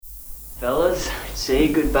Fellas,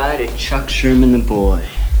 say goodbye to Chuck Sherman the boy.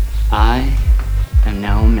 I am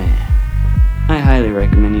now a man. I highly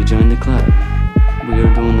recommend you join the club. We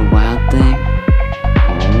are doing the wild thing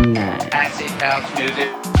all night. Acid house music.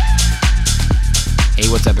 Hey,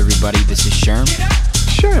 what's up, everybody? This is Sherm.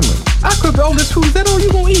 Sherman, Aquabeldis, who's that all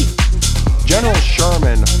you gonna eat? General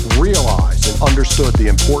Sherman realized and understood the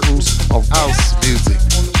importance of House music.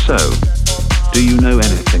 So, do you know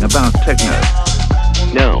anything about techno?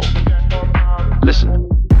 No. Listen.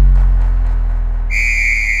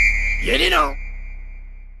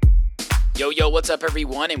 Yo, what's up,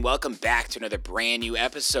 everyone, and welcome back to another brand new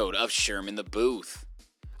episode of Sherm in the Booth.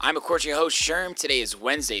 I'm, of course, your host, Sherm. Today is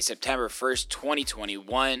Wednesday, September 1st,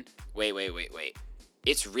 2021. Wait.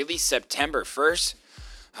 It's really September 1st?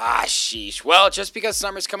 Sheesh. Well, just because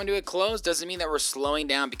summer's coming to a close doesn't mean that we're slowing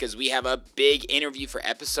down, because we have a big interview for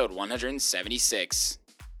episode 176.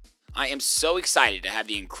 I am so excited to have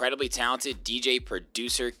the incredibly talented DJ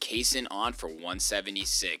producer Kaysen on for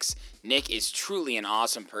 176. Nick is truly an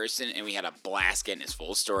awesome person, and we had a blast getting his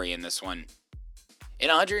full story in this one. In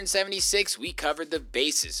 176, we covered the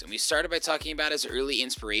bases, and we started by talking about his early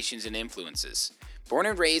inspirations and influences. Born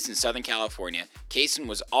and raised in Southern California, Kaysen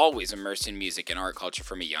was always immersed in music and art culture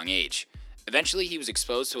from a young age. Eventually, he was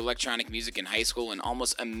exposed to electronic music in high school and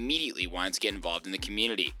almost immediately wanted to get involved in the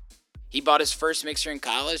community. He bought his first mixer in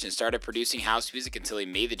college and started producing house music until he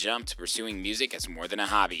made the jump to pursuing music as more than a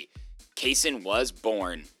hobby. Kaysen was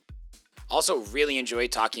born. Also really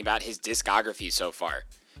enjoyed talking about his discography so far.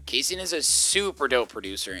 Kaysen is a super dope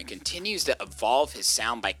producer and continues to evolve his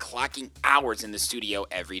sound by clocking hours in the studio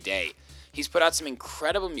every day. He's put out some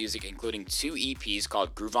incredible music, including 2 EPs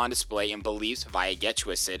called Groove on Display and Beliefs via Get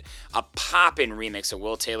Twisted, a poppin' remix of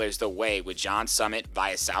Will Taylor's The Way with John Summit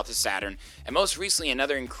via South of Saturn, and most recently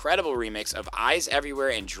another incredible remix of Eyes Everywhere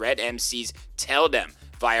and Dread MC's Tell Them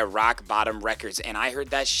via Rock Bottom Records, and I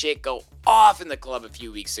heard that shit go off in the club a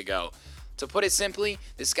few weeks ago. To put it simply,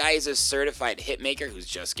 this guy is a certified hitmaker who's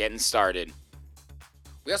just getting started.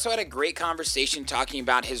 We also had a great conversation talking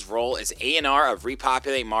about his role as A&R of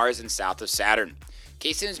Repopulate Mars and South of Saturn.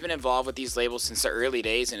 Kaysen has been involved with these labels since the early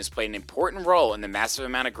days and has played an important role in the massive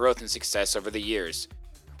amount of growth and success over the years.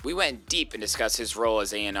 We went deep and discussed his role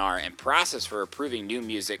as A&R and process for approving new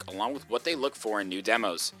music, along with what they look for in new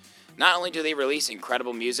demos. Not only do they release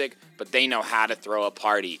incredible music, but they know how to throw a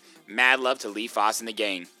party. Mad love to Lee Foss and the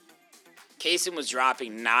gang. Kaysen was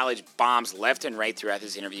dropping knowledge bombs left and right throughout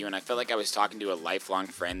this interview, and I felt like I was talking to a lifelong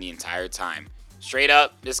friend the entire time. Straight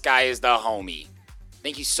up, this guy is the homie.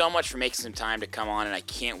 Thank you so much for making some time to come on, and I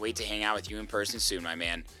can't wait to hang out with you in person soon, my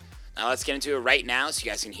man. Now let's get into it right now so you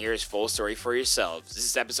guys can hear his full story for yourselves. This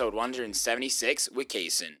is episode 176 with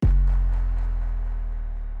Kaysen.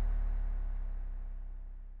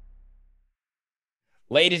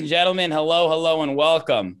 Ladies and gentlemen, hello, and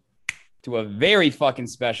welcome to a very fucking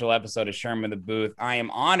special episode of Sherm in the Booth. I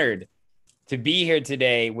am honored to be here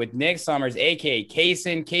today with Nick Summers, aka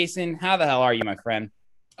Kaysen. Kaysen, how the hell are you, my friend?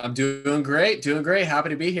 I'm doing great. Happy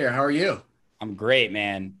to be here. How are you? I'm great,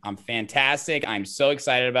 man. I'm fantastic. I'm so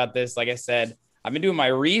excited about this. Like I said, I've been doing my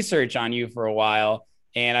research on you for a while,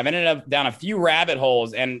 and I've ended up down a few rabbit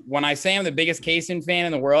holes. And when I say I'm the biggest Kaysen fan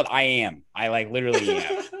in the world, I am. I literally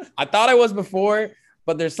am. I thought I was before,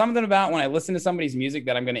 but there's something about when I listen to somebody's music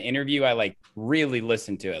that I'm going to interview, I really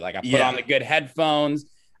listen to it. I put on the good headphones.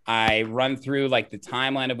 I run through the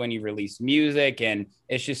timeline of when you release music, and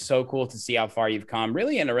it's just so cool to see how far you've come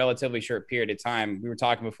really in a relatively short period of time. We were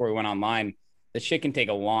talking before we went online. The shit can take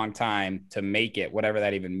a long time to make it, whatever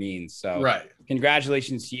that even means. So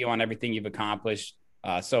Congratulations to you on everything you've accomplished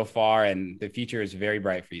so far, and the future is very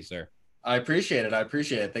bright for you, sir. I appreciate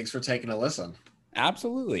it. Thanks for taking a listen.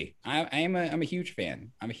 Absolutely. I'm a huge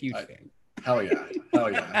fan. I'm a huge fan. Hell yeah.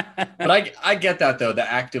 But I get that though, the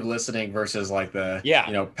active listening versus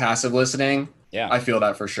the passive listening. Yeah. I feel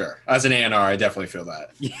that for sure. As an A&R, I definitely feel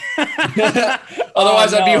that.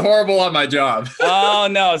 Otherwise, I'd be horrible at my job. Oh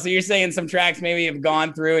no. So you're saying some tracks maybe have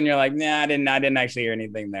gone through and you're like, nah, I didn't actually hear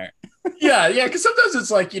anything there. Yeah. Because sometimes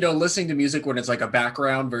it's listening to music when it's a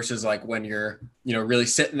background versus when you're, really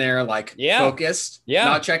sitting there focused,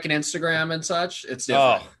 not checking Instagram and such. It's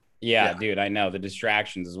different. Oh, yeah, dude, I know the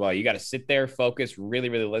distractions as well. You got to sit there, focus, really,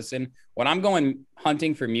 really listen. When I'm going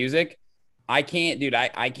hunting for music, I can't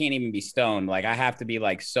even be stoned. I have to be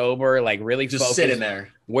sober, really just focused. Sit in there.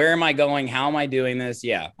 Where am I going? How am I doing this?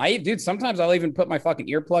 Yeah. Sometimes I'll even put my fucking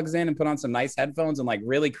earplugs in and put on some nice headphones and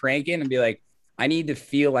really crank in and be like, I need to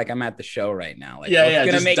feel like I'm at the show right now. What's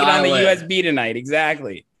going to make it on the USB tonight?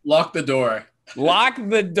 Exactly. Lock the door. Lock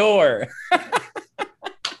the door.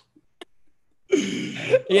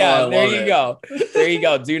 Yeah, there you go. There you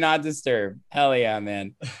go. Do not disturb. Hell yeah,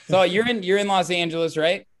 man. So you're in Los Angeles,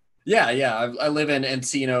 right? Yeah. I live in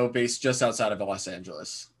Encino, based just outside of Los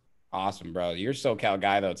Angeles. Awesome, bro. You're a SoCal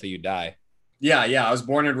guy though till you die. Yeah. I was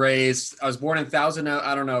born and raised. I was born in Thousand Oaks.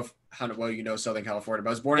 I don't know how well you know Southern California, but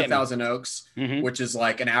I was born in Thousand Oaks, which is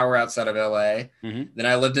like an hour outside of LA. Then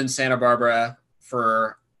I lived in Santa Barbara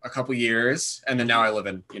for a couple years, and then now I live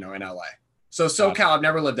in in LA. So SoCal, I've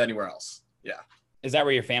never lived anywhere else. Yeah. Is that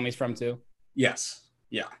where your family's from too? Yes.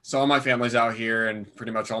 Yeah. So all my family's out here, and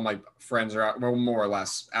pretty much all my friends are out, well, more or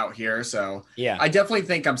less out here. So yeah, I definitely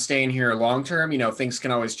think I'm staying here long term. Things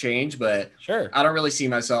can always change, but sure, I don't really see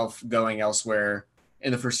myself going elsewhere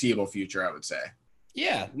in the foreseeable future, I would say.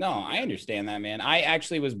 Yeah, no, I understand that, man. I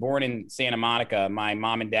actually was born in Santa Monica. My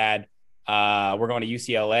mom and dad were going to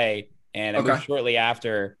UCLA, and I moved shortly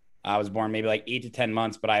after I was born, maybe like 8 to 10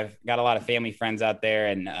 months. But I've got a lot of family friends out there,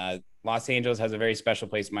 and Los Angeles has a very special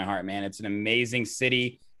place in my heart, man. It's an amazing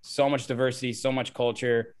city, so much diversity, so much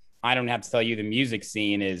culture. I don't have to tell you, the music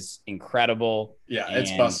scene is incredible. Yeah,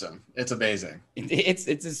 it's busting. It's amazing. It's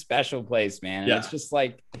a special place, man. And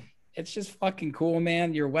it's just fucking cool,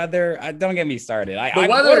 man. Your weather, don't get me started.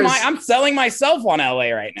 I'm selling myself on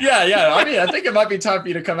LA right now. Yeah. I mean, I think it might be time for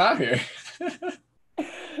you to come out here.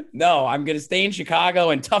 No, I'm going to stay in Chicago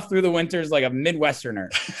and tough through the winters like a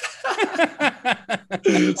Midwesterner.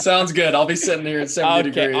 Sounds good. I'll be sitting here at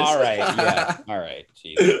 70 degrees. All right. Yeah. All right.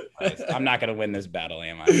 Jesus Christ. I'm not going to win this battle,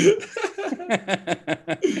 am I?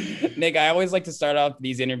 Nick, I always like to start off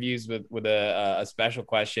these interviews with a special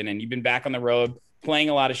question. And you've been back on the road playing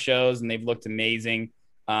a lot of shows, and they've looked amazing.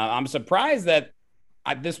 I'm surprised that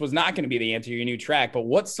this was not going to be the answer to your new track, but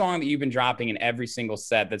what song that you've been dropping in every single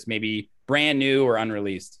set that's maybe brand new or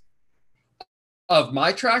unreleased? Of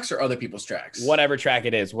my tracks or other people's tracks? Whatever track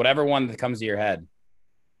it is, whatever one that comes to your head.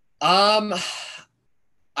 I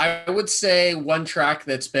would say one track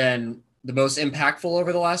that's been the most impactful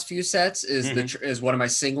over the last few sets is is one of my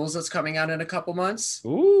singles that's coming out in a couple months.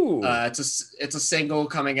 Ooh. It's a single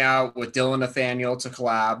coming out with Dylan Nathaniel to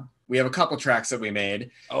collab. We have a couple tracks that we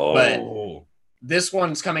made. But this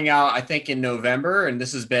one's coming out, I think, in November, and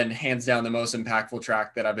this has been hands down the most impactful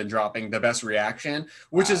track that I've been dropping, the best reaction,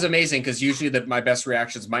 which is amazing because usually my best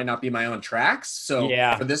reactions might not be my own tracks. So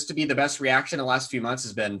for this to be the best reaction in the last few months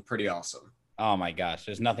has been pretty awesome. Oh my gosh,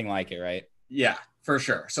 there's nothing like it, right? Yeah, for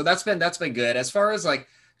sure. So that's been good. As far as like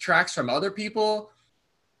tracks from other people,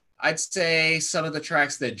 I'd say some of the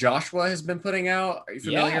tracks that Joshua has been putting out. Are you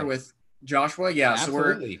familiar with Joshua? Yeah,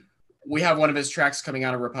 absolutely. So we have one of his tracks coming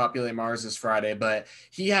out of Repopulate Mars this Friday, but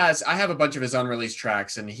I have a bunch of his unreleased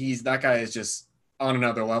tracks, and that guy is just on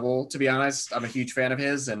another level, to be honest. I'm a huge fan of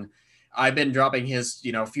his, and I've been dropping his,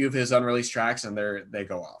 a few of his unreleased tracks, and they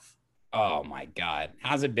go off. Oh my God.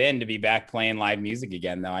 How's it been to be back playing live music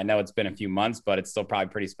again, though? I know it's been a few months, but it's still probably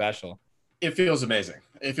pretty special. It feels amazing.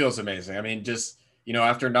 I mean, just,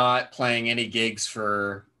 after not playing any gigs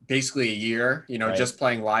for basically a year, just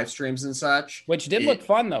playing live streams and such. Which did look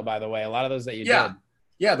fun, though, by the way. A lot of those that you did.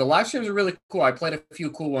 Yeah, the live streams are really cool. I played a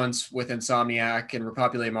few cool ones with Insomniac and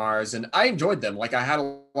Repopulate Mars, and I enjoyed them. Like, I had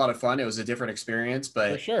a lot of fun. It was a different experience,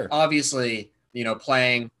 but for sure. Obviously,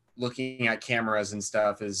 playing, looking at cameras and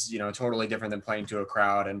stuff is, totally different than playing to a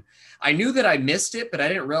crowd. And I knew that I missed it, but I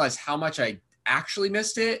didn't realize how much I actually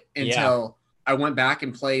missed it until I went back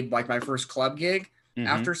and played like my first club gig.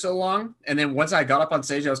 After so long. And then once I got up on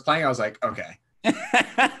stage, I was playing, I was like, okay,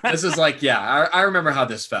 this is like, I remember how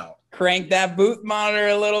this felt. Crank that booth monitor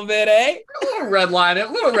a little bit, eh? A little redlining.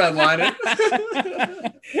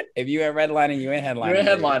 If you ain't redlining, you ain't headlining. You ain't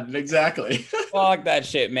headlining, exactly. Fuck that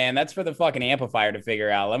shit, man. That's for the fucking amplifier to figure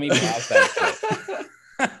out. Let me pause that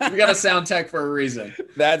shit. We got a sound tech for a reason.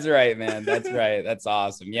 That's right, man. That's right. That's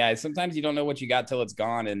awesome. Yeah, sometimes you don't know what you got till it's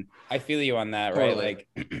gone, and I feel you on that, right? Like,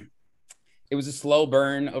 it was a slow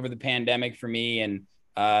burn over the pandemic for me, and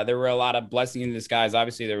there were a lot of blessings in disguise.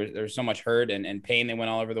 Obviously, there was so much hurt and pain that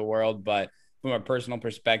went all over the world, but from a personal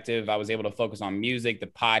perspective, I was able to focus on music, the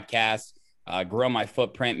podcast, grow my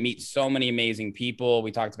footprint, meet so many amazing people.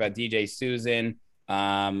 We talked about DJ Susan,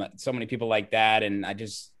 so many people like that, and I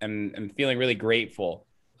just am feeling really grateful,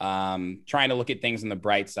 trying to look at things on the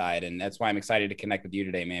bright side, and that's why I'm excited to connect with you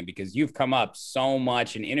today, man, because you've come up so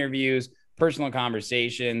much in interviews, personal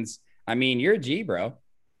conversations. I mean, you're a G, bro.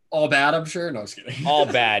 All bad, I'm sure. No, I was kidding. All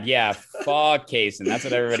bad. Yeah. Fuck Kaysen. That's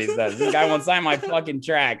what everybody says. This guy won't sign my fucking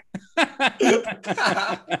track. I'm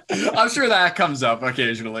sure that comes up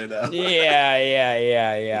occasionally, though.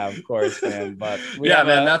 Yeah. Of course, man. But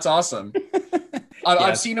man, that's awesome.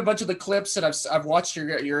 I've seen a bunch of the clips and I've watched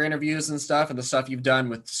your interviews and stuff and the stuff you've done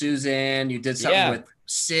with Susan. You did something with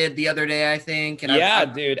Sid the other day, I think.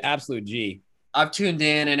 And dude, absolute G. I've tuned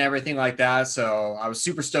in and everything like that. So I was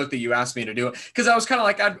super stoked that you asked me to do it because I was kind of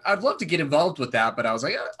like, I'd love to get involved with that, but I was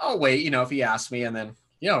like, I'll wait, if he asked me, and then,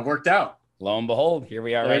 it worked out. Lo and behold, here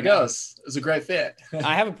we are. There it goes. It was a great fit.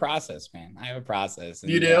 I have a process, man. I have a process.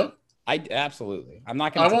 You do? I absolutely. I'm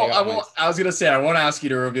not going to. I was going to say, I won't ask you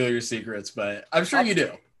to reveal your secrets, but I'm sure you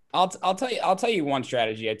do. I'll tell you one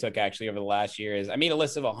strategy I took actually over the last year is I made a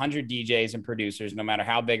list of 100 DJs and producers, no matter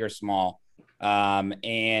how big or small.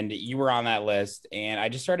 And you were on that list, and I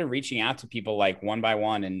just started reaching out to people like one by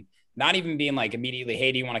one, and not even being like immediately,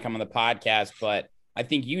 hey, do you want to come on the podcast? But I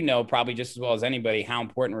think probably just as well as anybody how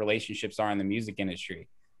important relationships are in the music industry.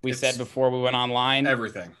 We said before we went online,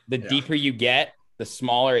 everything. The deeper you get, the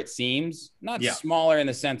smaller it seems. Not smaller in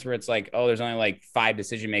the sense where it's like, oh, there's only like 5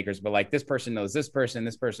 decision makers, but like this person knows this person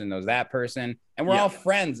knows that person, and we're all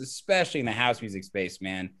friends, especially in the house music space,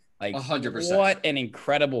 man. Like 100%. What an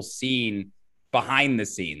incredible scene behind the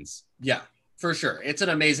scenes. Yeah, for sure. It's an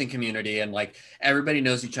amazing community, and like everybody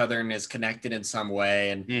knows each other and is connected in some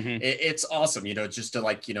way. And it's awesome, just to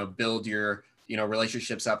like, build your,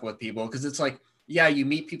 relationships up with people. Cause it's like, you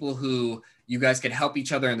meet people who you guys can help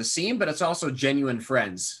each other in the scene, but it's also genuine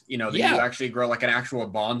friends, that you actually grow like an actual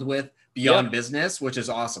bond with beyond business, which is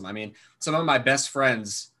awesome. I mean, some of my best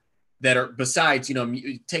friends that are besides,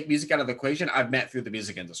 take music out of the equation, I've met through the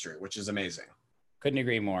music industry, which is amazing. Couldn't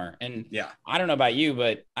agree more. And I don't know about you,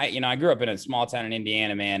 but I grew up in a small town in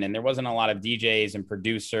Indiana, man, and there wasn't a lot of DJs and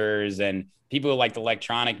producers and people who liked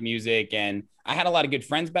electronic music. And I had a lot of good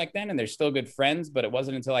friends back then, and they're still good friends, but it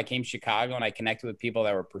wasn't until I came to Chicago and I connected with people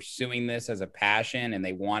that were pursuing this as a passion and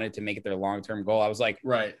they wanted to make it their long-term goal. I was like,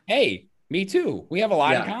 hey, me too. We have a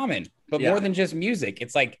lot in common, but more than just music.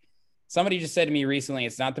 It's like, somebody just said to me recently,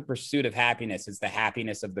 it's not the pursuit of happiness, it's the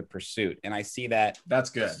happiness of the pursuit. And I see that. That's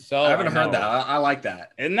good. So I haven't heard that. I like that.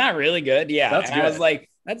 Isn't that really good? Yeah. That's good. I was like,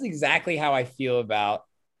 that's exactly how I feel about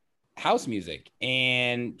house music,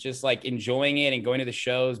 and just like enjoying it and going to the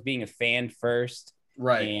shows, being a fan first.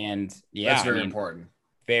 Right. And that's very important.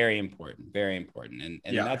 Very important. Very important.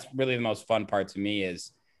 And that's really the most fun part to me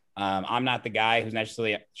is, I'm not the guy who's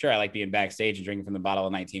necessarily sure. I like being backstage and drinking from the bottle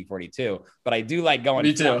of 1942, but I do like going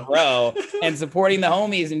to front row and supporting the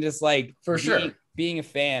homies and just like being a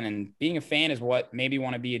fan. And being a fan is what made me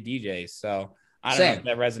want to be a DJ. So I don't know if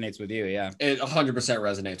that resonates with you. Yeah, it 100%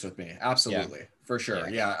 resonates with me. Absolutely, for sure.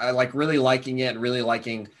 Yeah, I like really liking it and really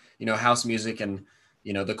liking house music, and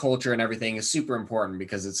the culture and everything is super important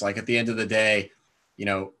because it's like at the end of the day,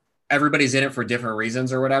 everybody's in it for different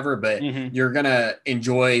reasons or whatever, but you're going to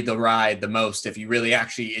enjoy the ride the most if you really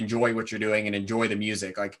actually enjoy what you're doing and enjoy the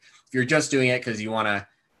music. Like if you're just doing it because you want to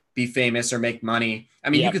be famous or make money, I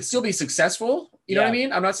mean, you could still be successful. You know what I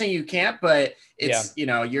mean? I'm not saying you can't, but it's,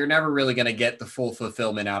 you're never really going to get the full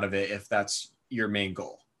fulfillment out of it if that's your main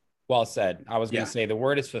goal. Well said. I was going to say the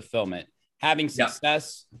word is fulfillment. Having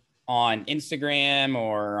success on Instagram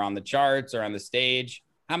or on the charts or on the stage.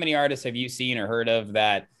 How many artists have you seen or heard of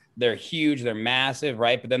that they're huge, they're massive,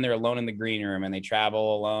 right? But then they're alone in the green room and they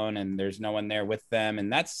travel alone and there's no one there with them.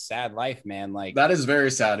 And that's sad life, man. Like that is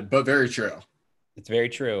very sad, but very true. It's very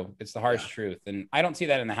true. It's the harsh truth. And I don't see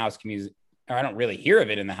that in the house community, or I don't really hear of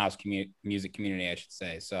it in the house music community, I should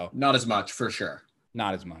say. So not as much for sure.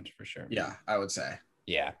 Not as much for sure. Yeah, I would say.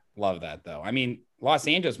 Yeah. Love that though. I mean, Los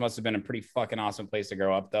Angeles must have been a pretty fucking awesome place to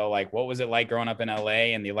grow up though. Like what was it like growing up in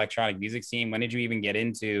LA and the electronic music scene? When did you even get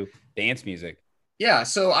into dance music? Yeah,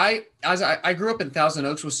 so I grew up in Thousand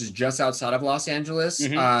Oaks, which is just outside of Los Angeles.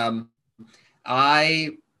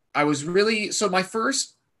 I was really, so my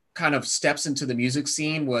first kind of steps into the music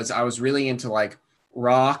scene was I was really into like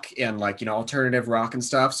rock and like, alternative rock and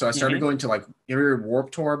stuff. So I started going to like, you ever heard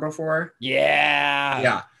Warped Tour before?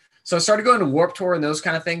 Yeah. So I started going to Warped Tour and those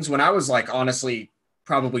kind of things when I was like, honestly,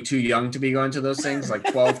 probably too young to be going to those things, like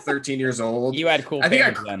 12, 13 years old. You had cool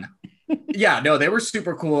fans then. Yeah, no, they were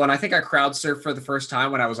super cool. And I think I crowd surfed for the first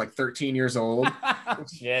time when I was like 13 years old.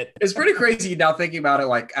 Shit. It's pretty crazy now thinking about it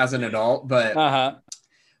like as an adult. But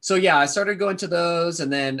so yeah, I started going to those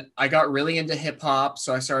and then I got really into hip hop.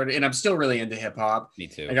 So I started, and I'm still really into hip hop. Me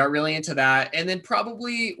too. I got really into that. And then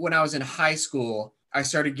probably when I was in high school, I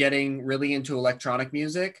started getting really into electronic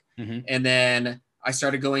music. And then I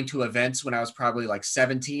started going to events when I was probably like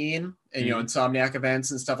 17 and, Insomniac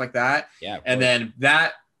events and stuff like that. Yeah. And then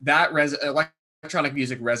electronic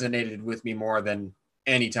music resonated with me more than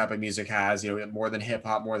any type of music has, more than hip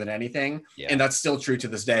hop, more than anything. Yeah. And that's still true to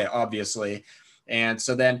this day, obviously. And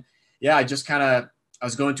so then, I just I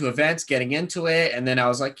was going to events, getting into it. And then I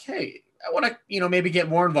was like, hey, I want to, maybe get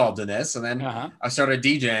more involved in this. And then I started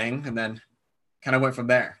DJing and then kind of went from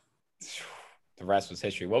there. The rest was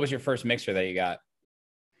history. What was your first mixer that you got?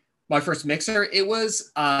 My first mixer, it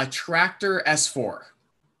was a Traktor S4.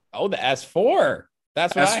 Oh, the S4.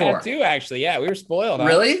 That's what S4. I had too, actually. Yeah, we were spoiled. Huh?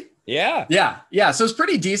 Really? Yeah. Yeah. So it's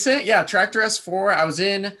pretty decent. Yeah, Traktor S4. I was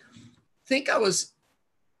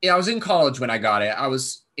in college when I got it. I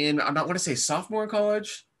was in, I want to say sophomore in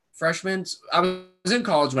college, freshman. I was in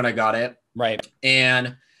college when I got it. Right.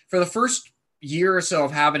 And for the first year or so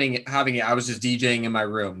of having it, I was just DJing in my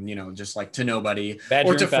room, just like to nobody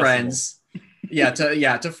or to friends.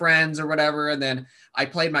 to friends or whatever. And then I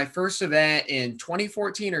played my first event in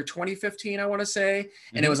 2014 or 2015, I want to say.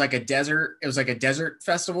 And it was like a desert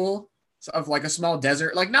festival of like a small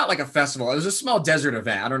desert, like not like a festival. It was a small desert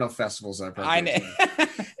event. I don't know if festivals are. I know.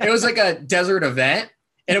 It was like a desert event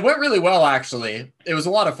and it went really well, actually. It was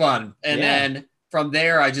a lot of fun. And then from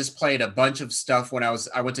there, I just played a bunch of stuff when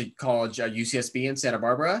I went to college at UCSB in Santa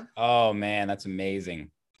Barbara. Oh man, that's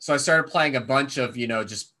amazing. So I started playing a bunch of,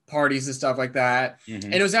 just parties and stuff like that.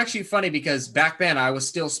 And it was actually funny because back then I was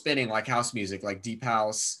still spinning like house music, like deep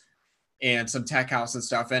house and some tech house and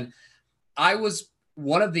stuff. And I was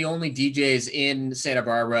one of the only DJs in Santa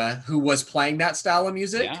Barbara who was playing that style of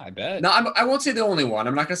music. Yeah, I bet. Now, I won't say the only one.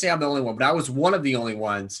 I'm not going to say I'm the only one, but I was one of the only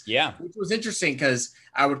ones. Yeah. Which was interesting because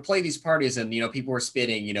I would play these parties and, people were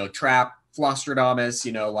spinning, trap,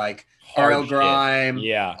 Flosstradamus, like RL Grime,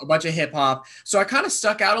 a bunch of hip hop. So I kind of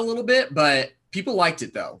stuck out a little bit, but people liked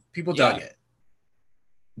it though. People dug it.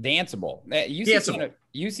 Danceable.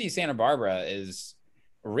 UC Santa Barbara is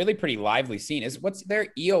a really pretty lively scene. What's their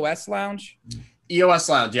EOS Lounge? EOS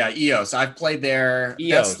Lounge, yeah, EOS. I've played there.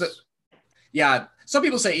 EOS. Some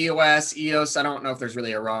people say EOS. I don't know if there's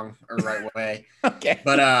really a wrong or right way. Okay.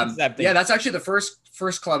 But that's actually the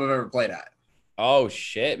first club I've ever played at. Oh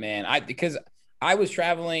shit, man. Because I was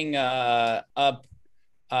traveling up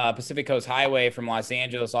Pacific Coast Highway from Los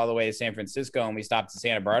Angeles all the way to San Francisco, and we stopped at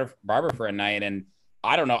Santa Barbara for a night. And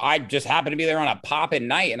I don't know, I just happened to be there on a poppin'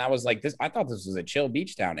 night, and I was like, I thought this was a chill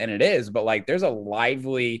beach town, and it is. But like, there's a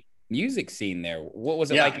lively music scene there. What was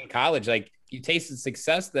it like in college? Like, you tasted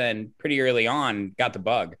success then pretty early on, got the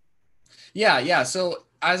bug. Yeah. So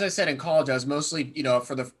as I said, in college, I was mostly,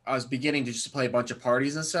 I was beginning to just play a bunch of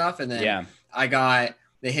parties and stuff, and then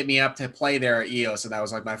they hit me up to play there at EOS, and that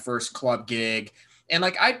was like my first club gig. And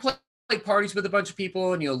like I'd play parties with a bunch of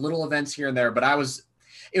people and little events here and there, but it was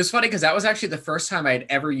funny because that was actually the first time I had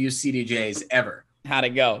ever used CDJs ever. How'd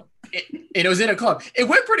it go? It was in a club. It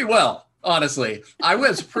went pretty well, honestly. I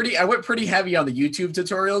went pretty heavy on the YouTube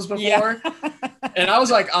tutorials before. And I was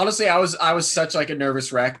like, honestly, I was such like a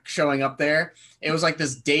nervous wreck showing up there. It was like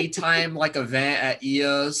this daytime like event at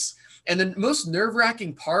EOS. And the most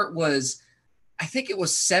nerve-wracking part was, I think it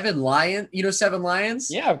was Seven Lions. Seven Lions?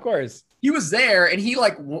 Yeah, of course. He was there and he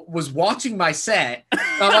like was watching my set. And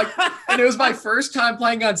I'm like, and it was my first time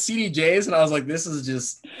playing on CDJs. And I was like, this is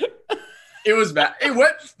just, it was bad.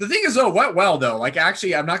 The thing is though, it went well though. Like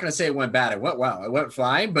actually, I'm not going to say it went bad. It went well. It went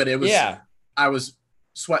fine, but it was, I was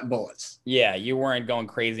sweating bullets. Yeah. You weren't going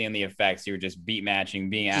crazy in the effects. You were just beat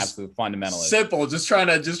matching, being just absolute fundamentalist. Simple. Just trying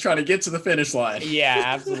to get to the finish line. Yeah,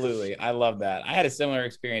 absolutely. I love that. I had a similar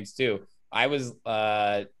experience too. I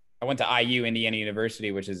went to IU, Indiana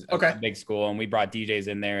University, which is a big school, and we brought DJs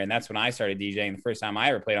in there, and that's when I started DJing. The first time I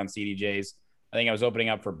ever played on CDJs, I think I was opening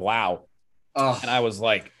up for Blau, and I was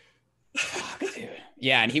like, fuck, dude.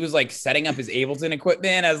 Yeah, and he was like setting up his Ableton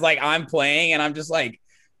equipment as like I'm playing, and I'm just like,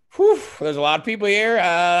 whew, there's a lot of people here.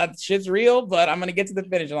 Shit's real, but I'm gonna get to the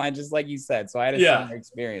finish line just like you said. So I had a similar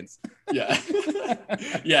experience. Yeah,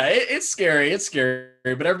 it's scary. It's scary,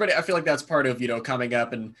 but everybody, I feel like that's part of coming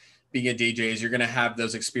up and being a DJ is you're going to have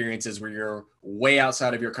those experiences where you're way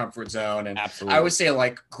outside of your comfort zone. And absolutely. I always say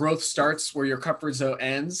like growth starts where your comfort zone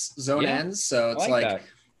ends. So it's like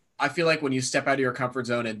I feel like when you step out of your comfort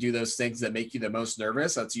zone and do those things that make you the most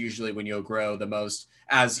nervous, that's usually when you'll grow the most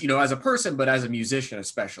as a person, but as a musician,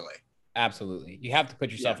 especially. Absolutely. You have to put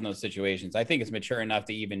yourself in those situations. I think it's mature enough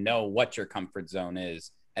to even know what your comfort zone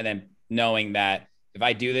is. And then knowing that if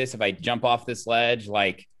I do this, if I jump off this ledge,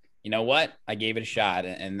 like, you know what? I gave it a shot,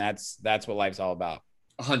 and that's what life's all about.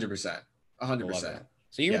 100%. 100%.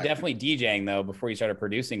 So you were definitely DJing though before you started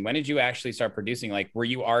producing. When did you actually start producing? Like, were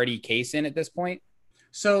you already casing at this point?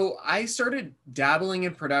 So I started dabbling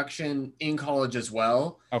in production in college as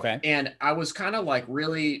well. Okay. And I was kind of like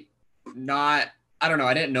really I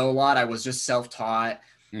didn't know a lot. I was just self-taught.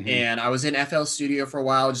 Mm-hmm. And I was in FL Studio for a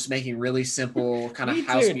while, just making really simple kind of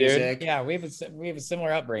house music. Dude. Yeah, we have a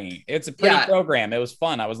similar upbringing. It's a pretty program. It was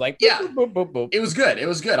fun. I was like, boop, boop, boop, boop. It was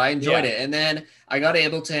good. I enjoyed it. And then I got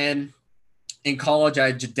Ableton, in college,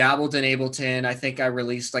 I dabbled in Ableton. I think I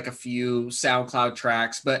released like a few SoundCloud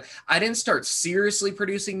tracks, but I didn't start seriously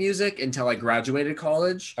producing music until I graduated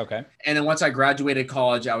college. Okay. And then once I graduated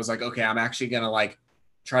college, I was like, okay, I'm actually going to like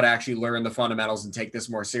try to actually learn the fundamentals and take this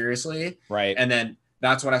more seriously. Right. And then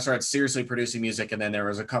that's when I started seriously producing music. And then there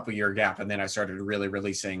was a couple year gap. And then I started really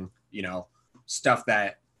releasing, you know, stuff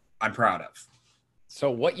that I'm proud of. So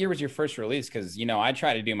what year was your first release? Because, you know, I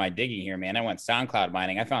try to do my digging here, man. I went SoundCloud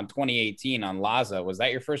mining. I found 2018 on Laza. Was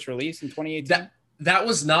that your first release in 2018? That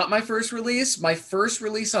was not my first release. My first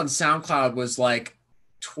release on SoundCloud was like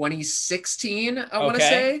 2016, I want to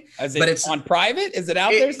say. But it's on private? Is it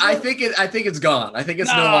out there still? I think it's gone. I think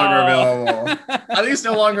it's no longer available. I think it's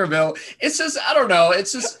no longer available. It's just, I don't know.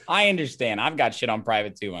 It's just, I understand. I've got shit on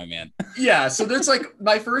private too, my man. Yeah. So there's like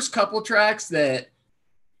my first couple tracks that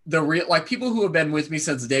like people who have been with me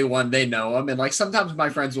since day one, they know them. And like sometimes my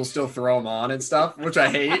friends will still throw them on and stuff, which I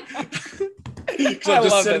hate. I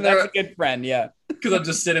love it. That's a good friend. Yeah. Because I'm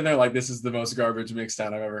just sitting there like, this is the most garbage mixdown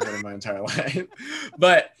I've ever heard in my entire life.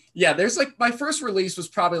 But yeah, there's like my first release was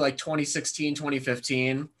probably like 2016,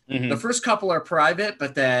 2015. Mm-hmm. The first couple are private,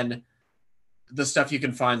 but then the stuff you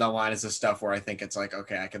can find online is the stuff where I think it's like,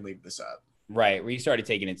 okay, I can leave this up. Right. Where you started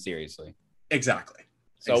taking it seriously. Exactly.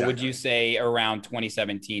 So would you say around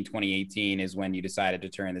 2017, 2018 is when you decided to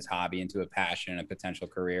turn this hobby into a passion and a potential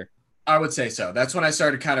career? I would say so. That's when I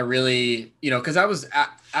started kind of really, you know, because I was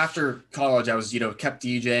after college, I was, you know, kept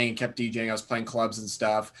DJing. I was playing clubs and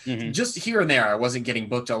stuff. Mm-hmm. Just here and there. I wasn't getting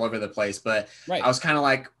booked all over the place, but I was kind of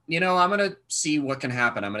like, you know, I'm going to see what can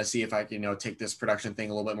happen. I'm going to see if I can, you know, take this production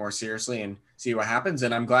thing a little bit more seriously and see what happens.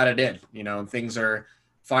 And I'm glad I did. You know, things are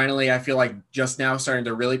finally, I feel like just now starting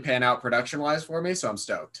to really pan out production wise for me. So I'm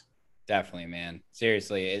stoked. Definitely, man.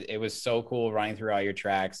 Seriously. It was so cool running through all your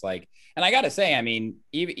tracks. Like, and I got to say, I mean,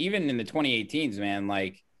 even in the 2018s, man,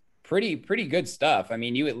 like pretty good stuff. I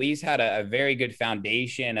mean, you at least had a very good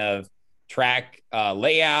foundation of track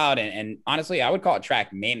layout and honestly, I would call it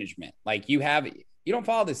track management. Like you don't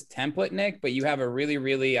follow this template, Nick, but you have a really,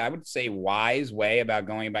 really, I would say wise way about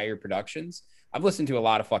going about your productions. I've listened to a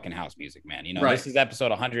lot of fucking house music, man. You know, This is episode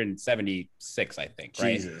 176, I think,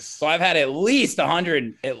 right? Jesus. So I've had at least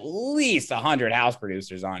 100 house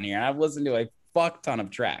producers on here. I've listened to a fuck ton of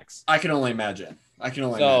tracks. I can only imagine.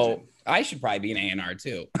 So I should probably be an A&R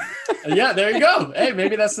too. Yeah, there you go. Hey,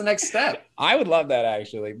 maybe that's the next step. I would love that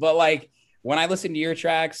actually. But like when I listen to your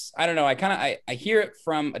tracks, I don't know. I hear it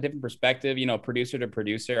from a different perspective, you know, producer to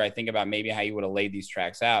producer. I think about maybe how you would have laid these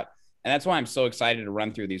tracks out. And that's why I'm so excited to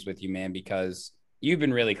run through these with you, man, because you've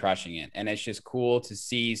been really crushing it. And it's just cool to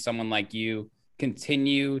see someone like you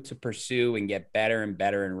continue to pursue and get better and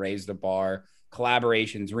better and raise the bar.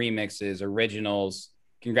 Collaborations, remixes, originals.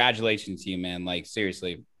 Congratulations to you, man. Like,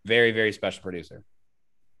 seriously, very, very special producer.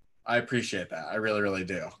 I appreciate that. I really, really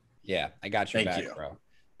do. Yeah, I got your back, bro.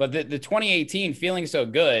 But the 2018 Feeling So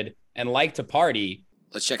Good and Like to Party.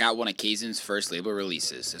 Let's check out one of Kaizen's first label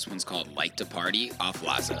releases. This one's called Like to Party off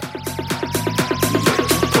Laza.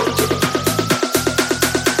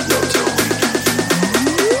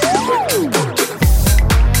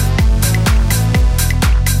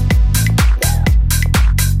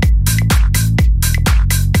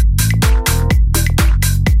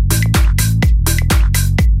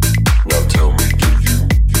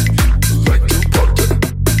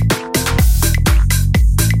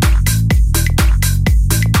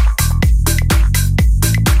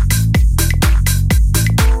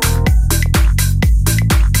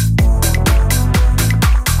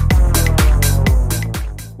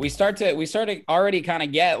 We started already kind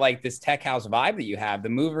of get like this tech house vibe that you have, the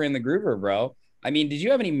mover and the groover, bro. I mean, did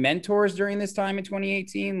you have any mentors during this time in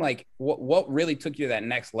 2018? Like what really took you to that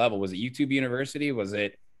next level? Was it YouTube University? Was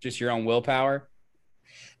it just your own willpower?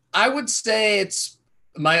 I would say it's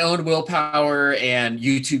my own willpower and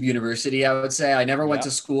YouTube University. I would say I never went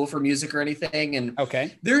to school for music or anything. And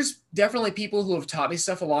there's definitely people who have taught me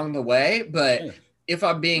stuff along the way. But if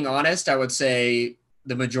I'm being honest, I would say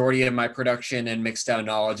the majority of my production and mixdown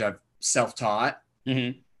knowledge I've self-taught,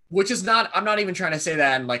 which is not, I'm not even trying to say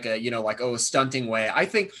that in like a, you know, like, a stunting way. I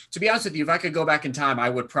think, to be honest with you, if I could go back in time, I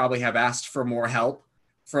would probably have asked for more help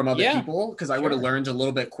from other people because I would have learned a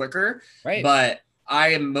little bit quicker. Right. But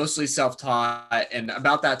I am mostly self-taught. And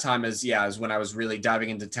about that time is when I was really diving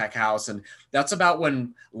into tech house. And that's about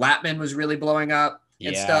when Latman was really blowing up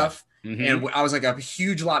and stuff. And I was like a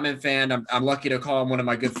huge Lotman fan. I'm lucky to call him one of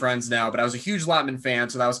my good friends now, but I was a huge Lotman fan.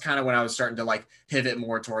 So that was kind of when I was starting to like pivot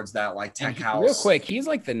more towards that like tech house. Real quick, he's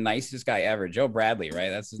like the nicest guy ever. Joe Bradley, right?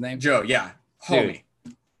 That's his name? Joe, yeah. Homie.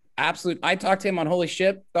 Dude, absolute. I talked to him on Holy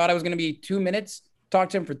Ship. Thought I was going to be 2 minutes.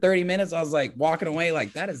 talked to him for 30 minutes. I was like walking away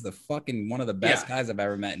like that is the fucking one of the best guys I've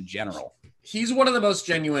ever met in general. He's one of the most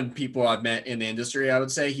genuine people I've met in the industry. I would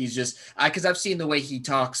say he's just, because I've seen the way he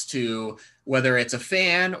talks to, whether it's a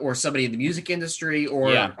fan or somebody in the music industry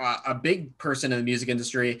or a big person in the music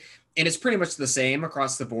industry. And it's pretty much the same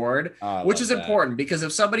across the board, which is important because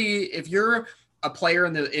if you're a player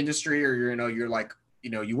in the industry or you're like,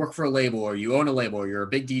 you work for a label or you own a label or you're a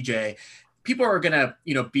big DJ, people are gonna,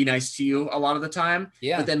 be nice to you a lot of the time.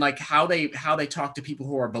 Yeah. But then like how they talk to people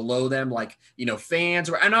who are below them, like, fans,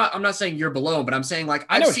 or I'm not saying you're below, but I'm saying like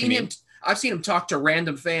I've seen him talk to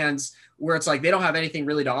random fans where it's like they don't have anything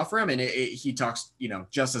really to offer him, and he talks,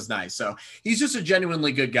 just as nice. So he's just a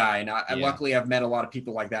genuinely good guy, and luckily I've met a lot of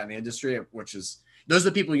people like that in the industry, those are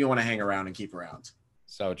the people you want to hang around and keep around.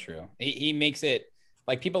 So true. He makes it.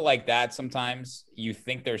 Like people like that, sometimes you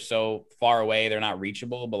think they're so far away, they're not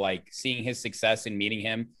reachable, but like seeing his success and meeting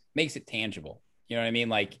him makes it tangible. You know what I mean?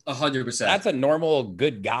 Like 100%. That's a normal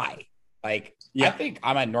good guy. Like, I think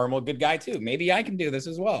I'm a normal good guy too. Maybe I can do this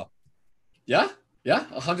as well. Yeah. Yeah.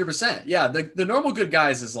 100%. Yeah. The normal good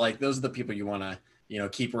guys is like, those are the people you want to,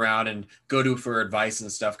 keep around and go to for advice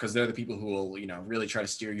and stuff. Cause they're the people who will, really try to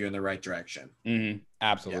steer you in the right direction. Mm-hmm.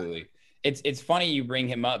 Absolutely. Yeah. It's funny you bring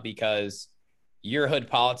him up because your Hood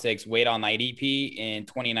Politics Wait All Night EP in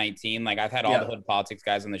 2019. Like I've had all the Hood Politics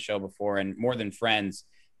guys on the show before, and more than friends,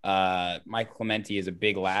 Mike Clementi is a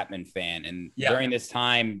big Latman fan. And during this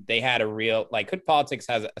time they had a real, like Hood Politics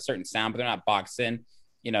has a certain sound, but they're not boxed in,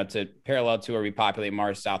 to parallel to or repopulate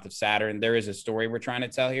Mars south of Saturn. There is a story we're trying to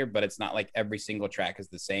tell here, but it's not like every single track is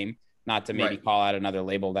the same. Not to maybe call out another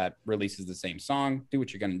label that releases the same song. Do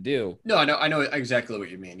what you're going to do. No, I know exactly what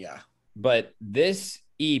you mean. Yeah. But this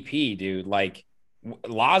EP, dude, like,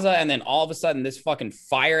 Laza, and then all of a sudden this fucking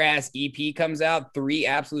fire ass EP comes out, 3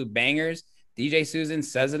 absolute bangers. DJ Susan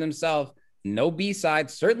says it himself, no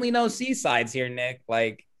B-sides, certainly no C-sides here, Nick.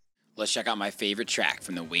 Like, let's check out my favorite track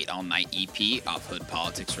from the Wait All Night EP off Hood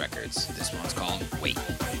Politics Records. This one's called Wait.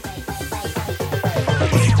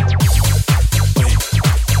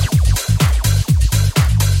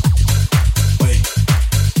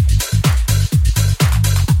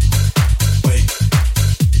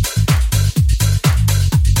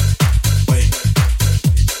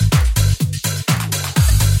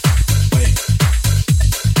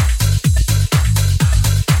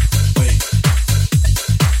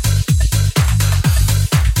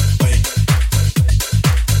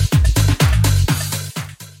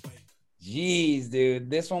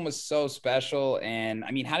 Dude, this one was so special. And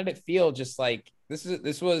I mean, how did it feel? Just like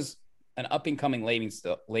this was an up and coming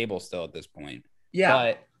label still at this point. Yeah.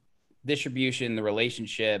 But distribution, the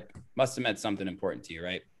relationship must have meant something important to you,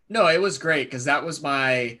 right? No, it was great because that was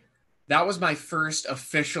my first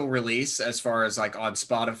official release as far as like on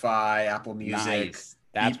Spotify, Apple Music,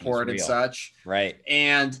 Beatport and such. Right.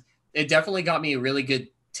 And it definitely got me a really good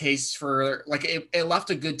taste for like it left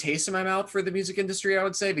a good taste in my mouth for the music industry, I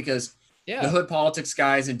would say, because the Hood Politics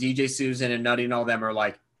guys and DJ Susan and Nutty and all them are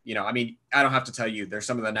like, I mean, I don't have to tell you, they're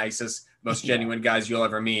some of the nicest, most genuine guys you'll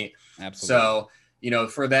ever meet. Absolutely. So,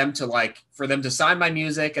 for them to sign my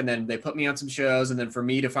music and then they put me on some shows and then for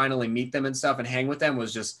me to finally meet them and stuff and hang with them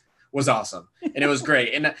was awesome. And it was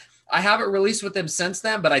great. And I haven't released with them since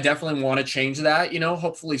then, but I definitely want to change that,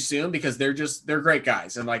 hopefully soon because they're great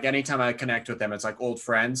guys. And like anytime I connect with them, it's like old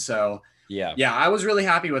friends. So yeah, I was really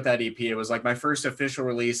happy with that EP. It was like my first official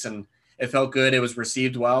release and it felt good. It was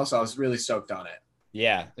received well. So I was really stoked on it.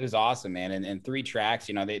 Yeah, it was awesome, man. And 3 tracks,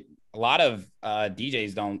 a lot of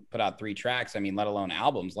DJs don't put out 3 tracks. I mean, let alone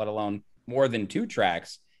albums, let alone more than 2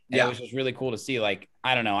 tracks. And it was just really cool to see. Like,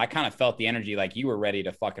 I don't know. I kind of felt the energy like you were ready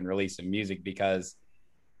to fucking release some music because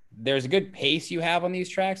there's a good pace you have on these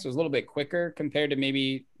tracks. It was a little bit quicker compared to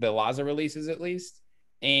maybe the Laza releases at least.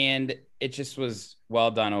 And it just was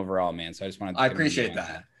well done overall, man. So I just wanted to appreciate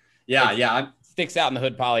that. Yeah. Sticks out in the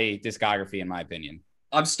Hood Poly discography, in my opinion.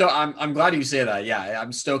 I'm glad you say that. Yeah,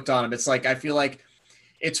 I'm stoked on him. It's like I feel like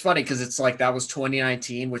it's funny because it's like that was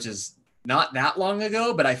 2019, which is not that long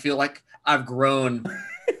ago, but I feel like I've grown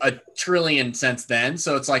a trillion since then.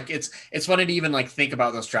 So it's like it's funny to even like think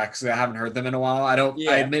about those tracks because I haven't heard them in a while. I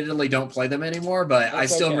admittedly don't play them anymore, but I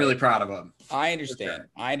still am really proud of them. I understand. Sure.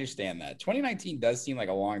 I understand that. 2019 does seem like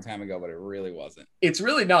a long time ago, but it really wasn't. It's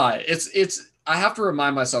really not. It's I have to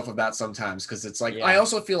remind myself of that sometimes because it's like I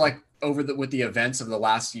also feel like with the events of the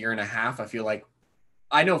last year and a half, I feel like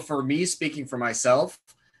I know for me, speaking for myself,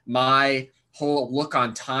 my whole look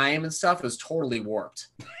on time and stuff is totally warped.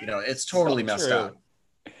 It's totally messed up.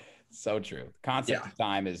 So true. The concept of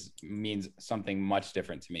time means something much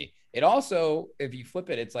different to me. It also, if you flip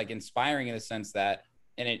it, it's like inspiring in the sense that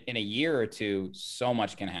in a year or two, so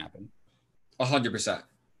much can happen. 100%.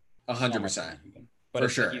 100%. But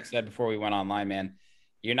as you said before we went online, man,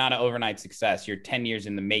 you're not an overnight success. You're 10 years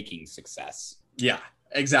in the making success. Yeah,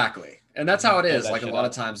 exactly. And that's how it is. Like a lot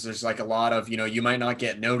of times there's like a lot of, you might not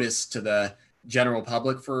get noticed to the general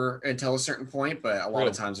public until a certain point, but a lot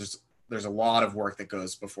of times there's a lot of work that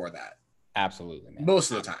goes before that. Absolutely, man.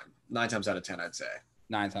 Most of the time. 9 times out of 10, I'd say.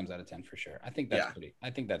 9 times out of 10 for sure. I think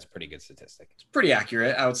that's a pretty good statistic. It's pretty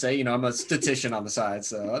accurate, I would say. I'm a statistician on the side,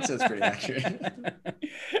 so that's pretty accurate.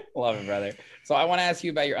 Love it, brother. So I want to ask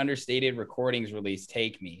you about your understated recordings release,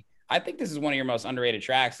 Take Me. I think this is one of your most underrated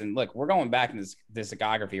tracks. And look, we're going back in this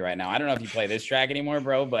discography right now. I don't know if you play this track anymore,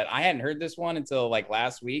 bro, but I hadn't heard this one until like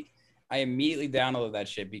last week. I immediately downloaded that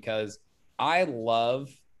shit because I love,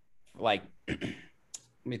 like, let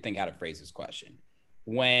me think how to phrase this question.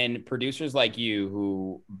 When producers like you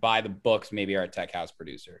who by the books maybe are a tech house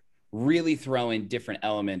producer really throw in different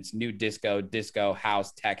elements, new disco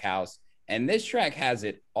house, tech house, and this track has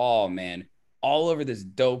it all, man, all over this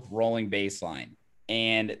dope rolling bass line.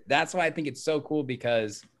 And that's why I think it's so cool,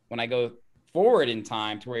 because when I go forward in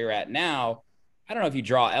time to where you're at now, I don't know if you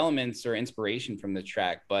draw elements or inspiration from the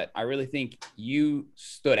track, but I really think you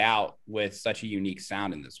stood out with such a unique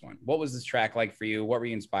sound in this one. What was this track like for you? What were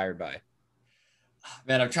you inspired by?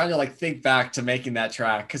 Man, I'm trying to like think back to making that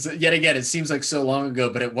track, because yet again, it seems like so long ago,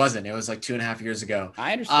 but it wasn't. It was like 2.5 years ago.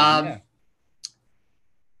 I understand.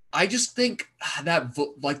 I just think that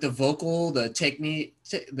like the vocal, the Take Me,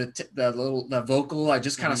 the vocal, I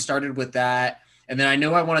just kind of started with that. And then I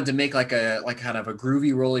know I wanted to make like kind of a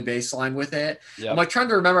groovy, rolly bass line with it. Yep. I'm like trying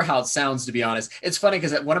to remember how it sounds, to be honest. It's funny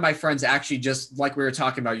because one of my friends actually, just like we were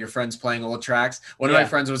talking about your friends playing old tracks, one of my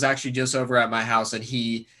friends was actually just over at my house, and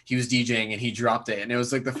he was DJing and he dropped it. And it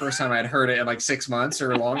was like the first time I had heard it in like 6 months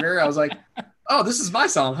or longer. I was like, oh, this is my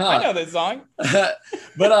song, huh? I know this song. But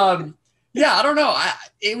yeah, I don't know.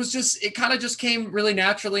 It kind of just came really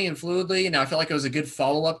naturally and fluidly. And I felt like it was a good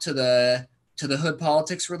follow-up to the Hood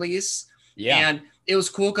Politics release. Yeah. And it was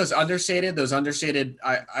cool because I love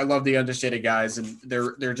the Understated guys, and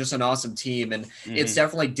they're just an awesome team. And it's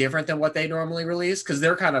definitely different than what they normally release, because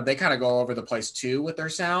they kind of go all over the place too with their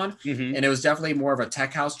sound. And it was definitely more of a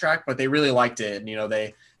tech house track, but they really liked it. And,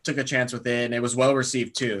 they took a chance with it, and it was well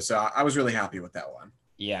received too. So I was really happy with that one.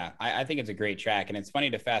 Yeah, I think it's a great track, and it's funny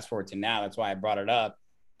to fast forward to now. That's why I brought it up.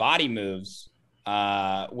 Body Moves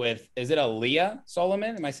is it Aaliyah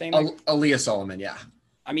Solomon? Am I saying that? Aaliyah Solomon, yeah.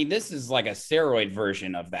 I mean, this is like a steroid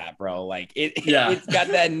version of that, bro. Like it's got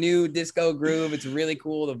that new disco groove. It's really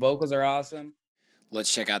cool. The vocals are awesome.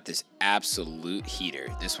 Let's check out this absolute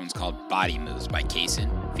heater. This one's called Body Moves by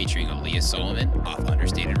Kaysen, featuring Aaliyah Solomon off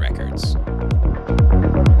Understated Records.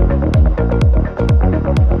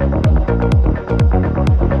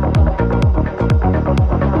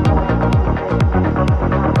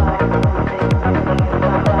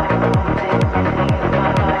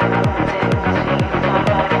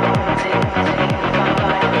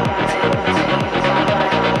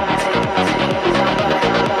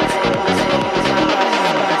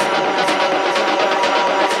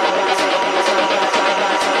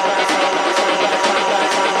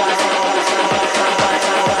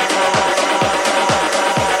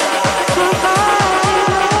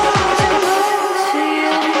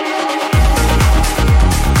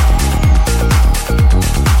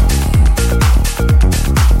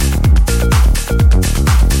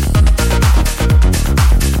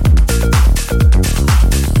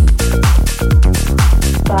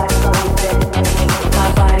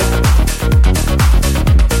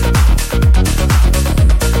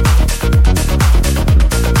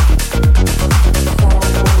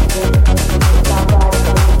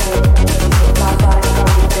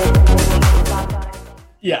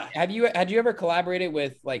 Had you ever collaborated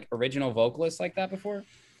with like original vocalists like that before?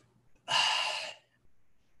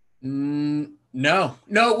 No.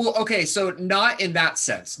 Well, okay. So not in that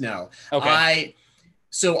sense. No. Okay.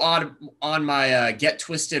 So on my Get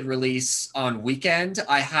Twisted release on Weekend,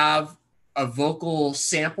 I have a vocal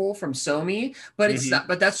sample from Somi, but it's not,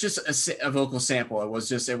 but that's just a vocal sample. It was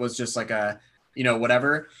just like a,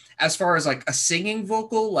 whatever. As far as like a singing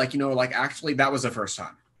vocal, like, like actually that was the first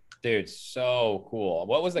time. Dude, so cool.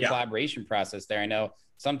 What was the collaboration process there? I know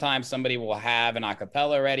sometimes somebody will have an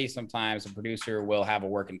acapella ready. Sometimes a producer will have a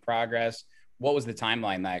work in progress. What was the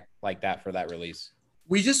timeline like that for that release?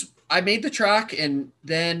 I made the track, and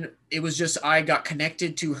then it was just, I got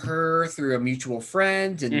connected to her through a mutual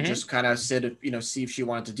friend, and just kind of said, see if she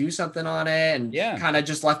wanted to do something on it, and kind of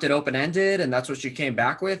just left it open-ended. And that's what she came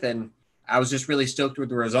back with. And I was just really stoked with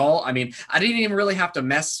the result. I mean, I didn't even really have to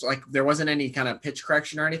mess, like there wasn't any kind of pitch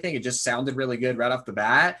correction or anything. It just sounded really good right off the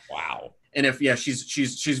bat. Wow. And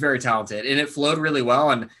she's very talented, and it flowed really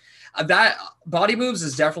well. And that Body Moves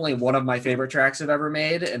is definitely one of my favorite tracks I've ever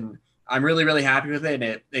made. And I'm really, really happy with it.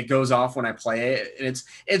 And it goes off when I play it. And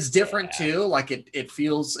it's different too. Like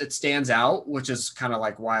it stands out, which is kind of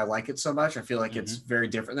like why I like it so much. I feel like it's very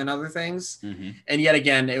different than other things. And yet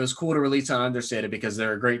again, it was cool to release on Understated because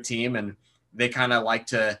they're a great team and they kind of like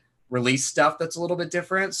to release stuff that's a little bit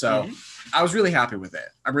different. So I was really happy with it.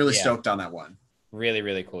 I'm really stoked on that one. Really,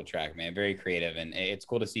 really cool track, man. Very creative. And it's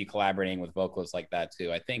cool to see you collaborating with vocalists like that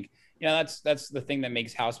too. I think, that's the thing that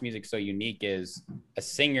makes house music so unique is a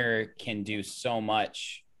singer can do so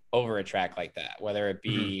much over a track like that, whether it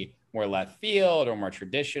be more left field or more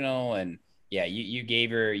traditional. And yeah, you gave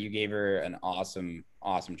her an awesome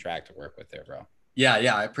track to work with there, bro. Yeah,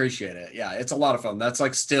 I appreciate it. Yeah, it's a lot of fun. That's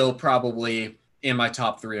like still probably in my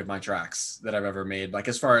top 3 of my tracks that I've ever made. Like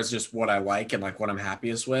as far as just what I like and like what I'm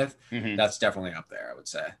happiest with, that's definitely up there, I would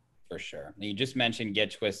say. For sure. You just mentioned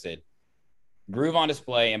Get Twisted, Groove on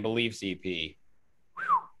Display, and Believe CP.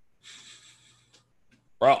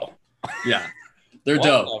 Bro. Yeah. They're what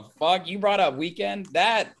dope. The fuck? You brought up Weekend?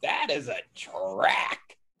 That is a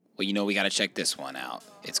track. Well, we got to check this one out.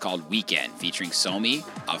 It's called Weekend, featuring Somi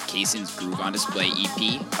off Kaysen's Groove on Display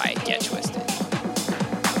EP by Get Twisted.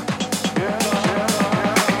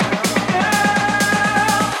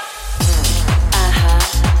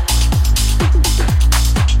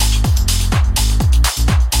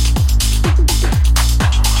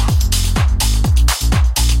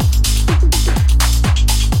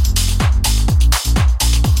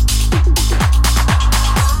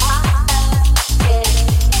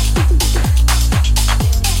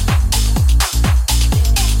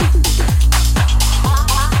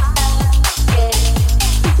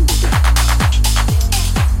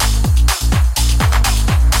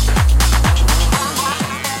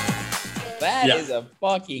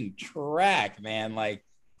 Fucking track, man. Like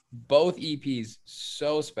both EPs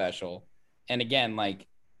so special. And again, like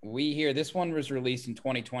we hear this one was released in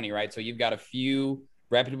 2020, right? So you've got a few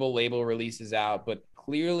reputable label releases out, but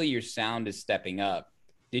clearly your sound is stepping up.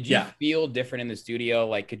 Did you feel different in the studio?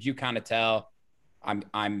 Like could you kind of tell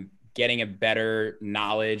I'm getting a better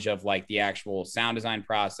knowledge of like the actual sound design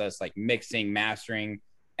process, like mixing, mastering,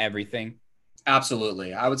 everything?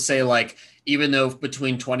 Absolutely. I would say like, even though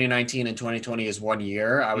between 2019 and 2020 is 1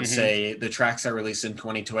 year, I would say the tracks I released in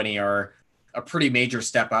 2020 are a pretty major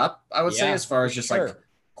step up, I would say, as far as just like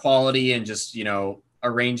quality and just,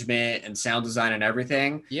 arrangement and sound design and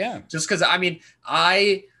everything. Yeah. Just because, I mean,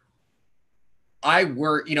 I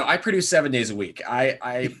work, I produce 7 days a week.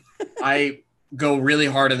 I go really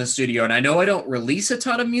hard in the studio, and I know I don't release a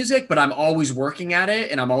ton of music, but I'm always working at it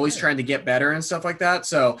and I'm always trying to get better and stuff like that.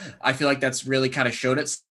 So I feel like that's really kind of showed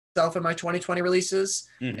itself in my 2020 releases,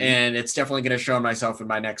 and it's definitely going to show myself in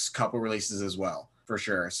my next couple releases as well, for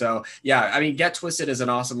sure. So yeah, I mean, Get Twisted is an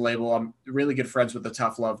awesome label. I'm really good friends with the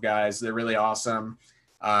Tough Love guys. They're really awesome.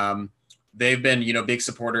 They've been, big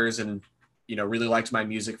supporters and, really liked my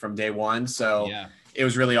music from day one. So it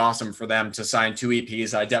was really awesome for them to sign 2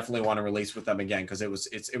 EPs. I definitely want to release with them again because it was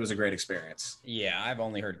a great experience. Yeah, I've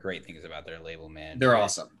only heard great things about their label, man. They're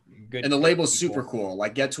awesome. Good. And the label's super cool.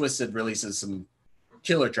 Like Get Twisted releases some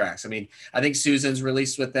killer tracks. I mean, I think Susan's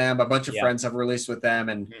released with them. A bunch of friends have released with them,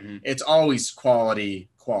 and it's always quality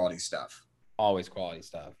stuff. Always quality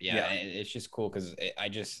stuff. Yeah. It's just cool because I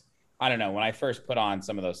don't know. When I first put on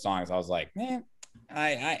some of those songs, I was like, man,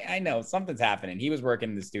 I know something's happening. He was working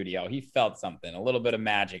in the studio. He felt something, a little bit of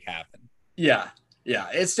magic happen. Yeah.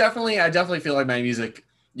 It's I definitely feel like my music,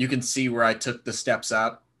 you can see where I took the steps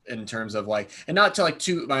up in terms of like, and not to like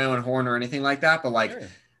toot my own horn or anything like that, but like,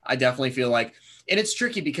 I definitely feel like, and it's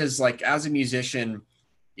tricky because like as a musician,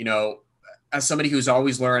 as somebody who's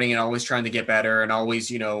always learning and always trying to get better and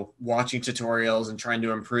always, watching tutorials and trying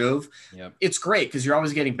to improve, it's great because you're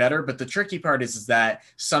always getting better. But the tricky part is that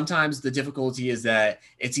sometimes the difficulty is that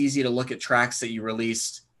it's easy to look at tracks that you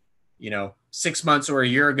released, 6 months or a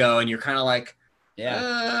year ago, and you're kind of like,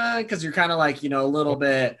 because you're kind of like, a little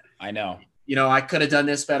bit. I know. I could have done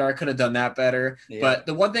this better. I could have done that better. Yeah. But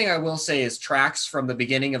the one thing I will say is tracks from the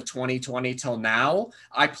beginning of 2020 till now,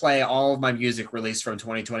 I play all of my music released from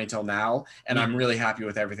 2020 till now. And I'm really happy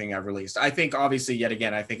with everything I've released. I think obviously, yet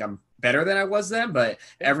again, I think I'm better than I was then, but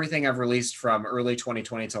everything I've released from early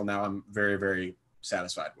 2020 till now, I'm very, very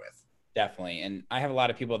satisfied with. Definitely. And I have a lot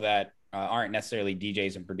of people that aren't necessarily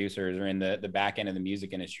DJs and producers or in the back end of the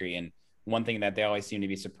music industry. And one thing that they always seem to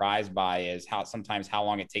be surprised by is how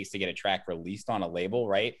long it takes to get a track released on a label,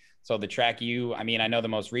 right? So the track I know the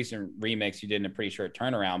most recent remix you did in a pretty short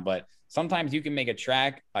turnaround, but sometimes you can make a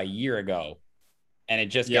track a year ago and it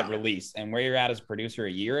just get released. And where you're at as a producer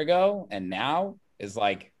a year ago and now is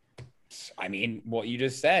like, I mean, what you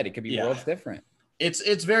just said, it could be worlds different.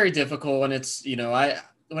 It's very difficult. And it's,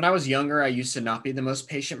 when I was younger, I used to not be the most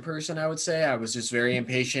patient person, I would say. I was just very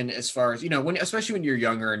impatient as far as, especially when you're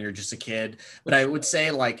younger and you're just a kid. But I would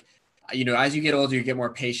say, like, as you get older, you get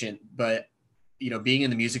more patient. But, being in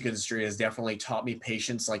the music industry has definitely taught me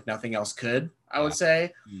patience like nothing else could, I would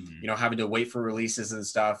say, having to wait for releases and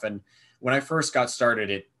stuff. And when I first got started,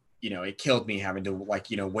 it killed me having to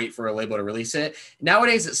wait for a label to release it.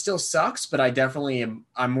 Nowadays, it still sucks, but I definitely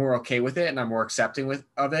I'm more okay with it and I'm more accepting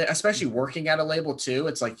of it, especially working at a label too.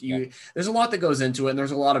 It's like there's a lot that goes into it and there's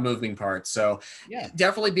a lot of moving parts. So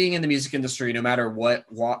definitely being in the music industry, no matter what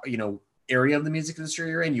area of the music industry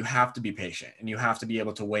you're in, you have to be patient and you have to be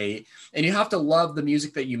able to wait and you have to love the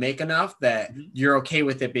music that you make enough that you're okay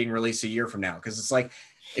with it being released a year from now. Cause it's like,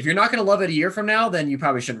 if you're not going to love it a year from now, then you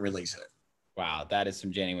probably shouldn't release it. Wow, that is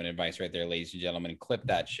some genuine advice right there, ladies and gentlemen. Clip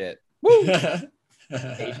that shit. Woo!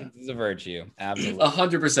 Patience is a virtue. Absolutely.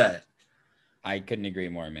 100%. I couldn't agree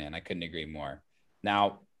more, man. I couldn't agree more.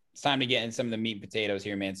 Now, it's time to get in some of the meat and potatoes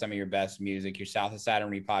here, man. Some of your best music, your South of Saturn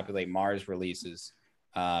Repopulate Mars releases.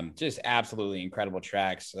 Just absolutely incredible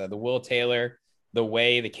tracks. The Will Taylor, The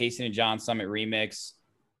Way, the Casey and John Summit remix.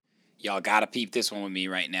 Y'all gotta peep this one with me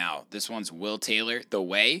right now. This one's Will Taylor, The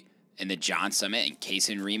Way, and the John Summit and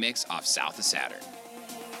Kaysen remix off South of Saturn.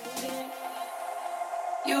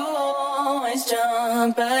 You always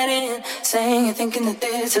jump right in, saying you're thinking that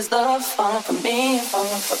this is love, falling for me,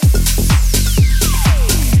 falling for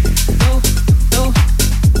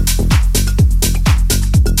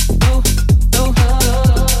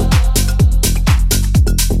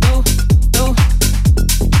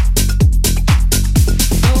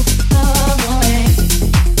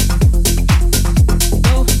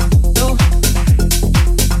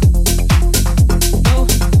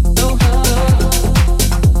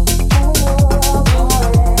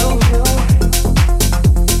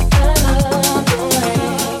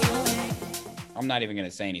not even going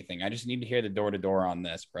to say anything. I just need to hear the door to door on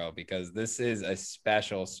this, bro, because this is a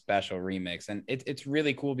special remix. And it's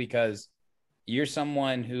really cool because you're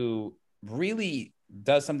someone who really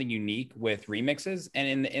does something unique with remixes.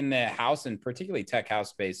 And in the house and particularly tech house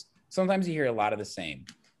space, sometimes you hear a lot of the same.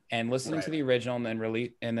 And listening to the original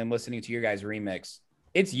and then listening to your guys' remix,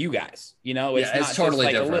 it's you guys, it's not totally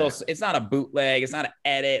just like different. It's not a bootleg. It's not an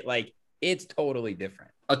edit. Like, it's totally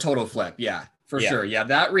different. A total flip. Yeah. For sure. Yeah,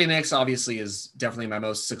 that remix obviously is definitely my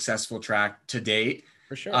most successful track to date.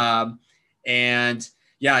 For sure. And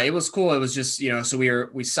yeah, it was cool. It was just, so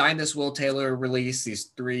we signed this Will Taylor release, these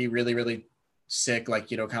 3 really, really sick,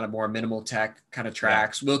 kind of more minimal tech kind of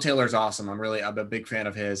tracks. Will Taylor's awesome. I'm a big fan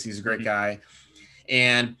of his. He's a great guy.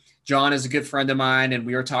 And John is a good friend of mine. And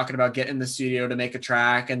we were talking about getting in the studio to make a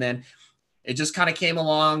track. And then it just kind of came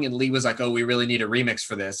along and Lee was like, oh, we really need a remix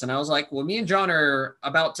for this. And I was like, well, me and John are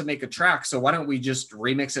about to make a track, so why don't we just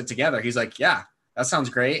remix it together? He's like, yeah, that sounds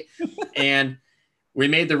great. And we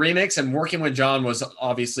made the remix, and working with John was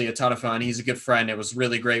obviously a ton of fun. He's a good friend. It was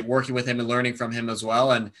really great working with him and learning from him as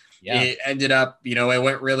well. And it ended up, it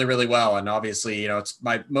went really, really well. And obviously, it's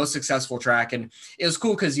my most successful track. And it was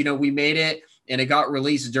cool because, we made it and it got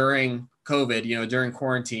released during COVID, during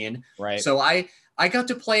quarantine. Right. So I got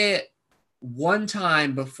to play it one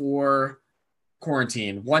time before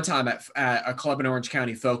quarantine, one time at a club in Orange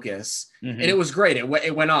County, Focus, and it was great.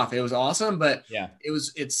 It went off. It was awesome, but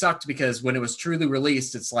it sucked because when it was truly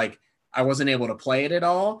released, it's like I wasn't able to play it at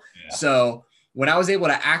all. Yeah. So when I was able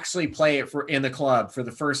to actually play it in the club for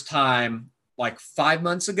the first time, like 5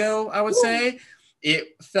 months ago, I would say,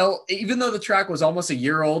 it felt, even though the track was almost a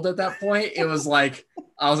year old at that point, it was like,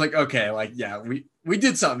 I was like, okay, like, yeah, we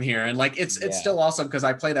did something here. And like, it's still awesome because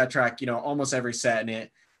I play that track, almost every set and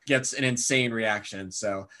it gets an insane reaction.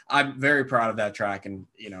 So I'm very proud of that track and,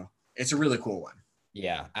 it's a really cool one.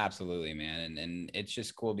 Yeah, absolutely, man. And it's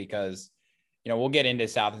just cool because, we'll get into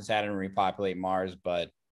South of Saturn and Repopulate Mars,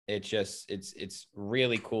 but it's just, it's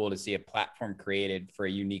really cool to see a platform created for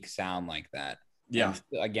a unique sound like that. Yeah.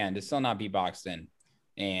 And again, to still not be boxed in.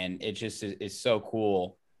 And it just is so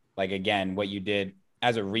cool. Like, again, what you did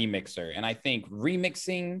as a remixer. And I think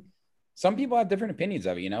remixing, some people have different opinions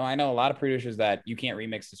of it. I know a lot of producers that you can't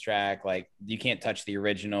remix this track. Like, you can't touch the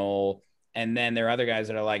original. And then there are other guys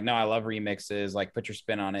that are like, no, I love remixes. Like, put your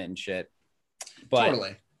spin on it and shit. But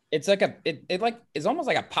totally. It's like it's almost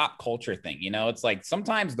like a pop culture thing. It's like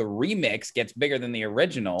sometimes the remix gets bigger than the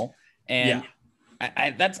original. And I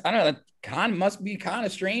don't know, that must be kind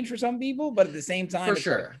of strange for some people, but at the same time, for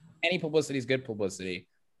sure, any publicity is good publicity.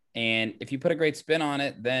 And if you put a great spin on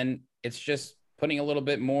it, then it's just putting a little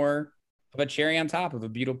bit more of a cherry on top of a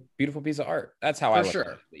beautiful piece of art. That's how I look at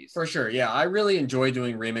it. For sure. Yeah. I really enjoy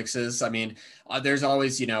doing remixes. I mean, there's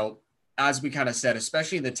always, as we kind of said,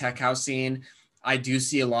 especially the tech house scene, I do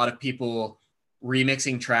see a lot of people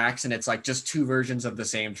remixing tracks and it's like just two versions of the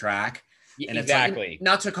same track. And exactly. It's like,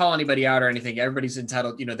 not to call anybody out or anything. Everybody's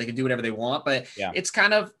entitled, they can do whatever they want, but it's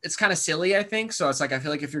kind of silly, I think. So it's like, I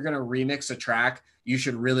feel like if you're going to remix a track, you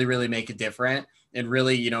should really, really make it different and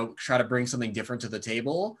really, try to bring something different to the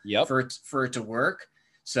table for it to work.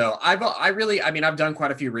 So I've done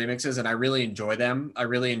quite a few remixes and I really enjoy them. I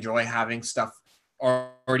really enjoy having stuff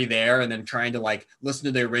already there and then trying to like listen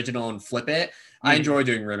to the original and flip it. I enjoy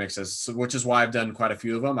doing remixes, which is why I've done quite a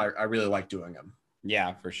few of them. I really like doing them.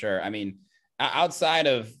 Yeah, for sure. I mean, outside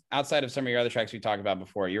of some of your other tracks we talked about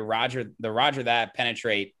before, the Roger That,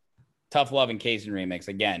 Penetrate, Tough Love and Kaysen remix,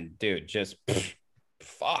 again, dude, just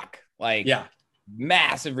fuck. Like,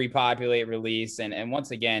 massive repopulate release. And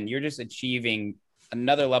once again, you're just achieving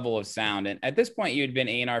another level of sound. And at this point, you had been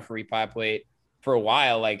A&R for Repopulate for a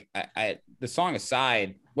while. Like, the song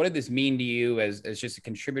aside, what did this mean to you as just a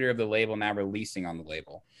contributor of the label now releasing on the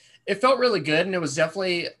label? It felt really good, and it was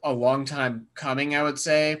definitely a long time coming, I would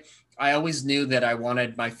say. I always knew that I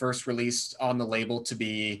wanted my first release on the label to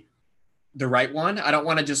be the right one. I don't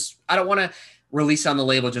want to release on the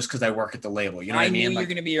label just because I work at the label. You know what I mean? I knew you're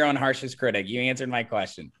going to be your own harshest critic. You answered my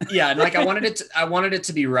question. Yeah, and like I wanted it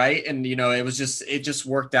to be right, and it just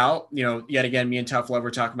worked out. Yet again, me and Tough Love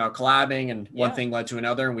were talking about collabing, and one thing led to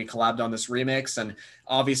another, and we collabed on this remix. And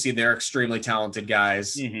obviously, they're extremely talented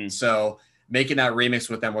guys, so making that remix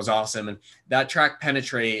with them was awesome. And that track,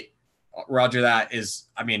 Penetrate, Roger That,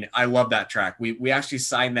 I love that track. We actually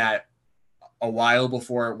signed that a while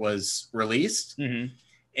before it was released.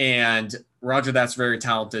 And Roger That's very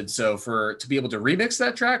talented. So to be able to remix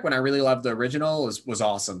that track when I really loved the original was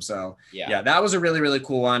awesome. So yeah, that was a really, really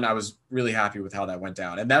cool one. I was really happy with how that went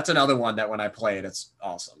down. And that's another one that when I play it, it's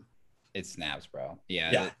awesome. It snaps, bro.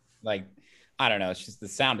 Yeah. I don't know. It's just the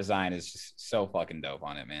sound design is just so fucking dope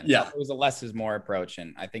on it, man. Yeah. It was a less is more approach.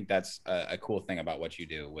 And I think that's a cool thing about what you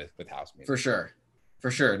do with house music.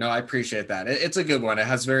 For sure. No, I appreciate that. It's a good one. It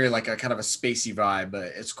has very like a kind of a spacey vibe, but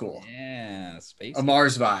it's cool. Yeah. Spacey. A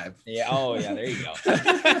Mars vibe. Yeah. Oh yeah. There you go.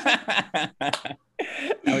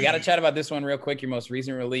 Now we got to chat about this one real quick. Your most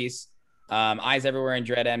recent release, Eyes Everywhere and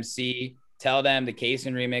Dread MC. Tell Them, the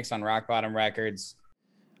Kaysen remix on Rock Bottom Records.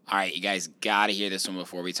 All right, you guys got to hear this one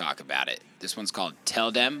before we talk about it. This one's called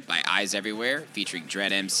Tell Them by Eyes Everywhere, featuring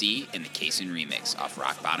Dread MC in the Kaysen remix off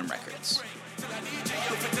Rock Bottom Records.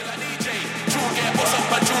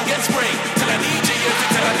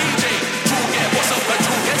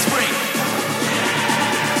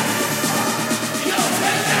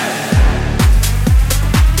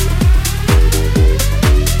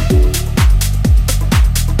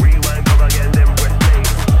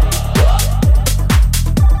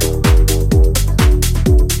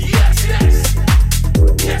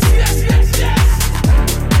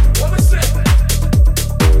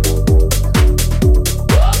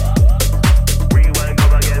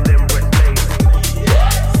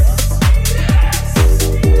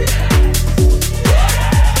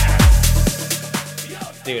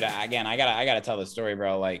 Dude, again, I gotta tell the story,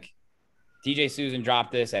 bro. Like, DJ Susan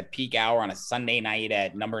dropped this at peak hour on a Sunday night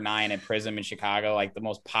at number 9 at Prism in Chicago, like the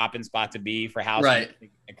most poppin' spot to be for house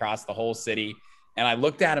music across the whole city. And I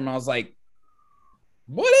looked at him and I was like,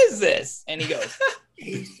 "What is this?" And he goes,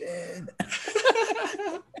 "Kaysen."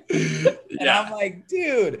 And I'm like,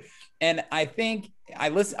 dude. And I think I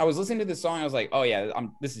was listening to this song. I was like, "Oh yeah,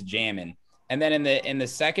 this is jamming." And then in the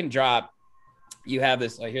second drop, you have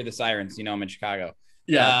this. I hear the sirens. I'm in Chicago.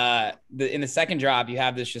 Yeah. In the second drop, you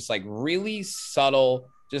have this just like really subtle,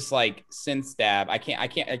 just like synth stab. I'm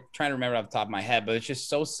trying to remember off the top of my head, but it's just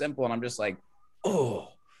so simple. And I'm just like, oh,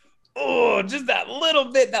 just that little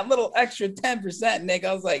bit, that little extra 10%, Nick.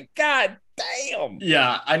 I was like, God damn.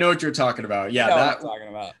 Yeah, I know what you're talking about. Yeah,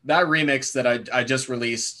 that remix that I just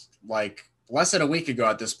released like less than a week ago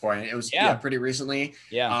at this point. It was pretty recently.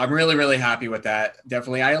 Yeah. I'm really, really happy with that.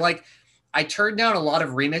 Definitely. I turned down a lot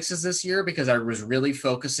of remixes this year because I was really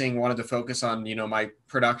wanted to focus on, my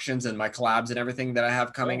productions and my collabs and everything that I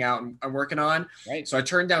have coming out and I'm working on. Right. So I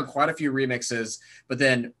turned down quite a few remixes, but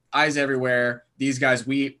then Eyes Everywhere, these guys,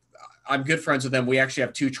 I'm good friends with them. We actually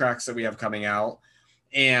have 2 tracks that we have coming out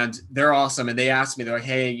and they're awesome. And they asked me, they're like,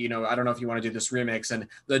 "Hey, I don't know if you want to do this remix." And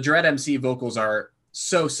the Dread MC vocals are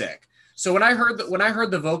so sick. So when I heard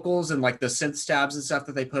the vocals and like the synth stabs and stuff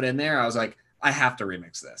that they put in there, I was like, I have to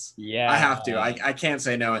remix this. Yeah, I have to. I can't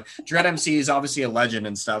say no. And Dread MC is obviously a legend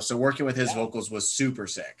and stuff, so working with his vocals was super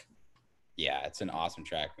sick. Yeah, it's an awesome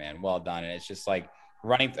track, man. Well done. And it's just like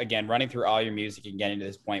running through all your music and getting to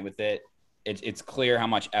this point with it. It's clear how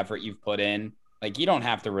much effort you've put in. Like, you don't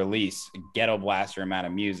have to release a ghetto blaster amount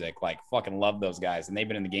of music. Like, fucking love those guys, and they've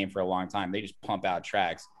been in the game for a long time. They just pump out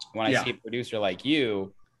tracks. When I see a producer like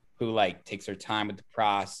you, who like takes their time with the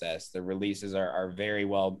process, the releases are very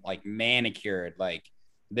well like manicured. Like,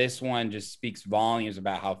 this one just speaks volumes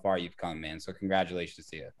about how far you've come, man. So congratulations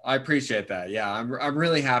to you. I appreciate that. Yeah, I'm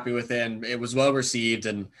really happy with it. And it was well received,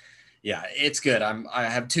 and yeah, it's good. I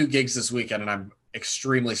have 2 gigs this weekend, and I'm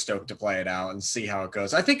extremely stoked to play it out and see how it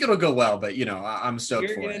goes. I think it'll go well, but you know, I'm stoked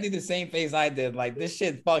for it. You're gonna do the same face I did. Like, this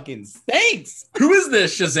shit fucking stinks. Who is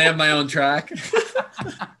this? Shazam my own track.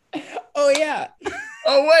 Oh yeah.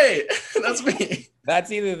 Oh wait, that's me.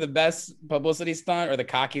 That's either the best publicity stunt or the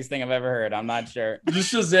cockiest thing I've ever heard. I'm not sure.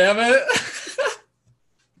 Just Shazam it.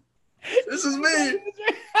 This is me.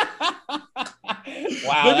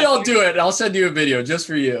 Wow. Maybe I'll do it. I'll send you a video just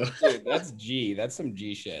for you. Dude, that's G. That's some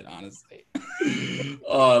G shit, honestly.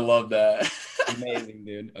 Oh, I love that. Amazing,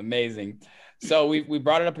 dude. Amazing. So we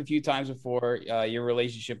brought it up a few times before, your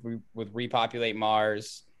relationship with Repopulate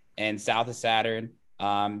Mars and South of Saturn.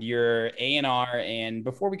 Your A&R, and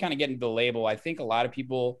before we kind of get into the label, I think a lot of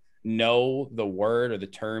people know the word or the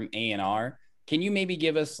term A&R. Can you maybe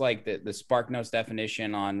give us like the SparkNotes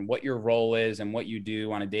definition on what your role is and what you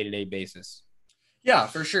do on a day-to-day basis? Yeah,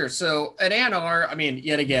 for sure. So at A&R, I mean,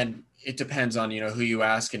 yet again, it depends on, who you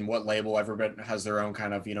ask and what label. Everybody has their own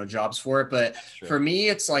kind of, jobs for it. But for me,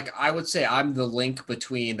 it's like, I would say I'm the link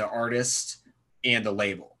between the artist and the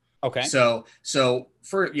label. Okay. So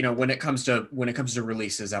for, when it comes to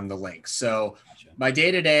releases, I'm the link. So my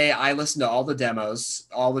day to day, I listen to all the demos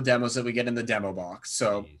that we get in the demo box.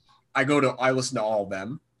 So I listen to all of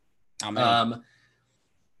them. How many?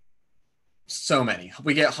 So many.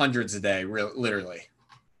 We get hundreds a day, literally.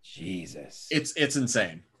 Jesus. It's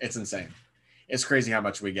insane. It's insane. It's crazy how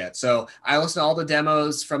much we get. So I listen to all the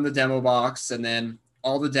demos from the demo box, and then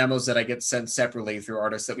all the demos that I get sent separately through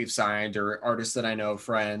artists that we've signed or artists that I know,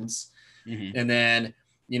 friends. Mm-hmm. And then,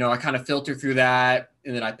 I kind of filter through that,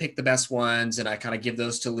 and then I pick the best ones and I kind of give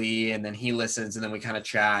those to Lee, and then he listens, and then we kind of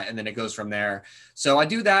chat, and then it goes from there. So I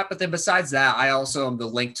do that. But then besides that, I also am the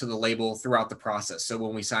link to the label throughout the process. So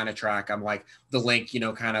when we sign a track, I'm like the link,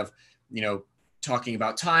 kind of, talking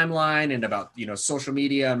about timeline and about, social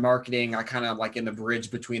media and marketing. I kind of like in the bridge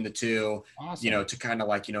between the two, awesome. To kind of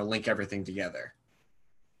like, link everything together.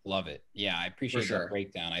 Love it. Yeah. I appreciate sure. that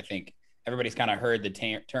breakdown. I think everybody's kind of heard the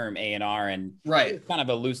term A&R, and right. It's kind of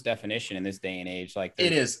a loose definition in this day and age. Like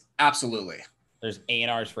it is. Absolutely. There's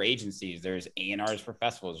A&Rs for agencies. There's A&Rs for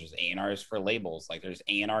festivals. There's A&Rs for labels. Like there's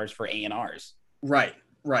A&Rs for A&Rs. Right.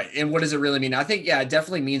 Right. And what does it really mean? I think, it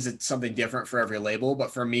definitely means it's something different for every label.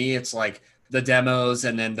 But for me, it's like the demos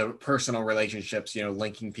and then the personal relationships,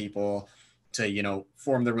 linking people to,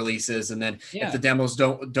 form the releases. And then if the demos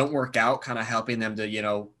don't work out, kind of helping them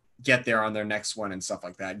to, get there on their next one and stuff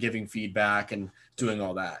like that, giving feedback and doing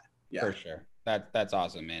all that. Yeah, for sure. That's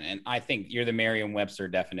awesome, man. And I think you're the Merriam-Webster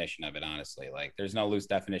definition of it, honestly. Like there's no loose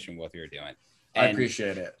definition of what you're doing. And I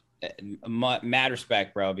appreciate it. Mad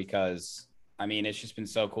respect, bro, because I mean, it's just been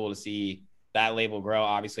so cool to see that label grow.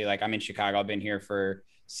 Obviously, like I'm in Chicago. I've been here for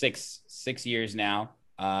six years now.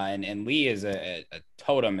 And Lee is a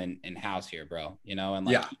totem in house here, bro, and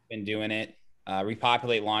like he's been doing it.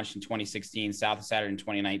 Repopulate launched in 2016, South of Saturn in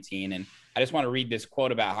 2019. And I just want to read this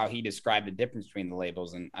quote about how he described the difference between the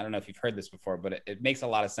labels. And I don't know if you've heard this before, but it makes a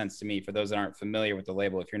lot of sense to me. For those that aren't familiar with the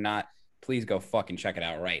label, if you're not, please go fucking check it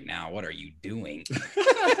out right now. What are you doing?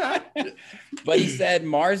 But he said,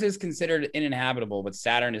 Mars is considered uninhabitable, but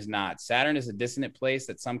Saturn is not. Saturn is a dissonant place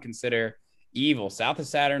that some consider evil. South of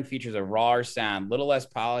Saturn features a rawer sound, little less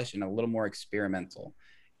polished and a little more experimental.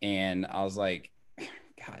 And I was like,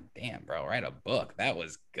 God damn, bro, write a book. That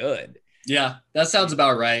was good. Yeah, that sounds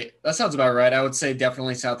about right. I would say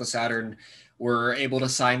definitely South of Saturn, we're able to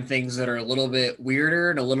sign things that are a little bit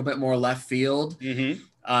weirder and a little bit more left field,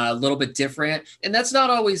 a little bit different. And that's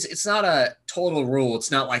not always, it's not a total rule.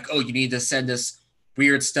 It's not like, oh, you need to send us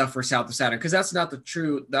weird stuff for South of Saturn, because that's not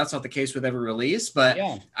the case with every release. But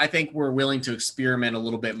I think we're willing to experiment a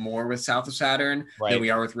little bit more with South of Saturn than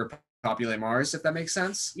we are with Repopulate Mars, if that makes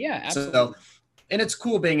sense. Yeah, absolutely. So, and it's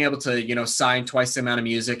cool being able to, sign twice the amount of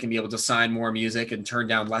music and be able to sign more music and turn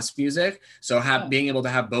down less music. So being able to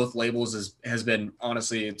have both labels has been,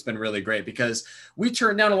 honestly, it's been really great, because we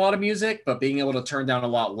turn down a lot of music, but being able to turn down a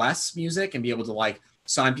lot less music and be able to like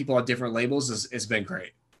sign people on different labels has been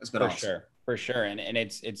great. It's been awesome. For sure. And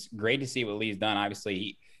it's great to see what Lee's done.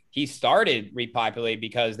 Obviously, he started Repopulate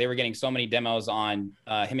because they were getting so many demos on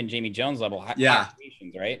him and Jamie Jones level. Hot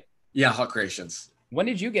Creations, right? Yeah, Hot Creations. When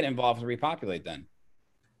did you get involved with Repopulate then?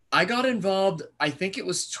 I got involved, I think it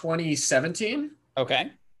was 2017.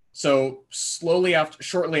 Okay. So shortly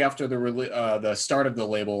after the start of the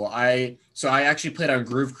label, I actually played on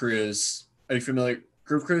Groove Cruise. Are you familiar?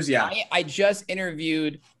 Groove Cruise, yeah. I just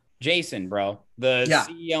interviewed Jason, bro, the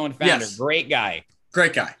CEO and founder. Yes. Great guy.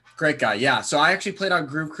 Great guy. Yeah. So I actually played on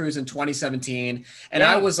Groove Cruise in 2017, and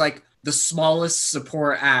I was like the smallest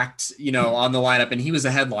support act, on the lineup, and he was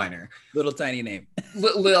a headliner. Little tiny name.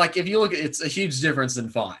 Like if you look, it's a huge difference in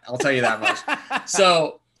font. I'll tell you that much.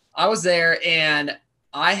 So I was there, and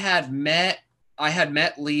I had met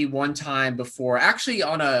Lee one time before, actually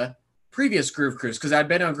on a previous Groove Cruise, because I'd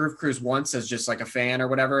been on Groove Cruise once as just like a fan or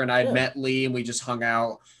whatever, and I'd met Lee and we just hung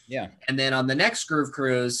out. Yeah. And then on the next Groove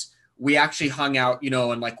Cruise, we actually hung out,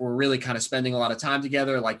 and like we're really kind of spending a lot of time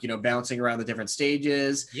together, like, bouncing around the different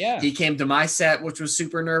stages. Yeah. He came to my set, which was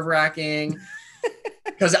super nerve-wracking.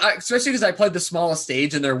 Especially because I played the smallest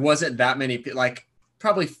stage and there wasn't that many, like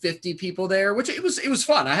probably 50 people there, which it was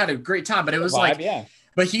fun. I had a great time, but it was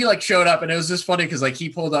but he like showed up, and it was just funny because like he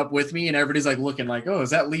pulled up with me and everybody's like looking like, oh, is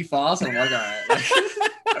that Lee Foss? I'm like, all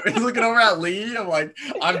right. He's looking over at Lee. I'm like,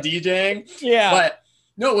 I'm DJing. Yeah. But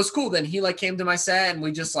no, it was cool. Then he like came to my set and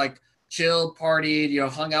we just like chilled, partied,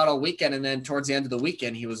 hung out all weekend. And then towards the end of the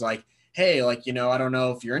weekend, he was like, hey, like, I don't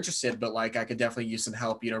know if you're interested, but like I could definitely use some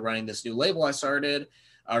help, running this new label I started,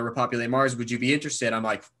 Repopulate Mars. Would you be interested? I'm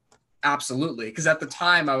like, absolutely. Because at the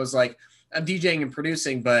time I was like, I'm DJing and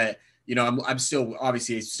producing, but I'm still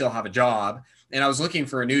obviously still have a job, and I was looking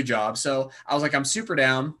for a new job. So I was like, I'm super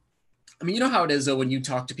down. I mean, you know how it is though, when you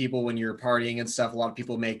talk to people, when you're partying and stuff, a lot of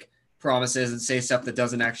people make promises and say stuff that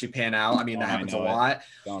doesn't actually pan out. I mean, that happens a lot.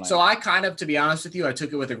 So I kind of, to be honest with you, I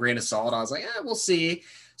took it with a grain of salt. I was like, we'll see.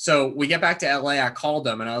 So we get back to LA. I called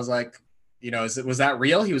him and I was like, was that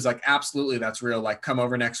real? He was like, absolutely. That's real. Like, come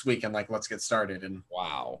over next week and like, let's get started. And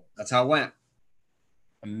wow, that's how it went.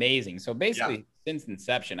 Amazing. So basically since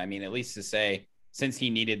inception, I mean, at least to say, since he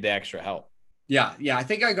needed the extra help. Yeah. I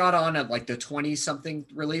think I got on at like the 20 something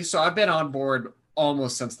release. So I've been on board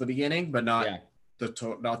almost since the beginning, but not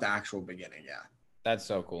not the actual beginning. Yeah. That's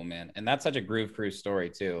so cool, man. And that's such a Groove Cruise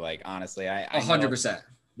story too. Like, honestly, I 100%.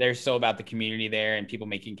 They're so about the community there and people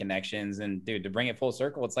making connections, and dude, to bring it full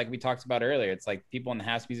circle, it's like we talked about earlier. It's like people in the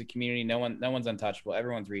house music community, no one's untouchable.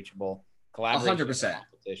 Everyone's reachable. Collaboration, 100%.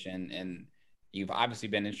 Competition, and you've obviously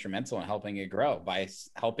been instrumental in helping it grow by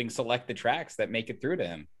helping select the tracks that make it through to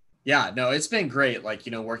him. Yeah, no, it's been great. Like,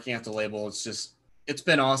 working at the label, it's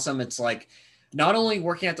been awesome. It's like not only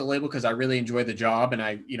working at the label because I really enjoy the job and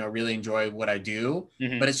I, really enjoy what I do,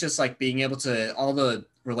 but it's just like being able to, all the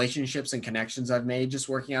relationships and connections I've made just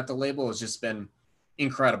working at the label has just been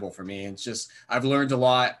incredible for me. It's just, I've learned a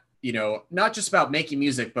lot, not just about making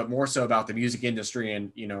music, but more so about the music industry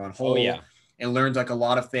and, on whole. And learned like a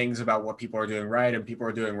lot of things about what people are doing right and people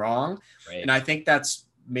are doing wrong. Right. And I think that's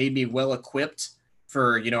made me well equipped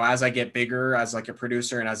for, as I get bigger as like a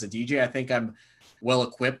producer and as a DJ, I think I'm well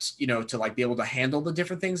equipped, to like be able to handle the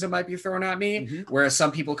different things that might be thrown at me. Whereas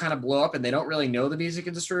some people kind of blow up and they don't really know the music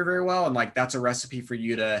industry very well. And like, that's a recipe for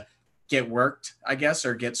you to get worked, I guess,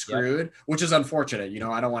 or get screwed, which is unfortunate.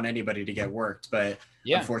 I don't want anybody to get worked, but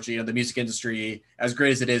unfortunately, the music industry, as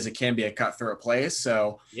great as it is, it can be a cutthroat place.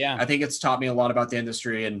 So I think it's taught me a lot about the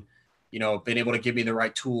industry and, been able to give me the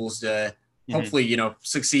right tools to hopefully,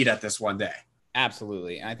 succeed at this one day.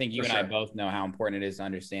 Absolutely. I think you and I both know how important it is to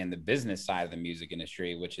understand the business side of the music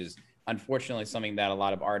industry, which is unfortunately something that a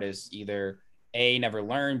lot of artists either A, never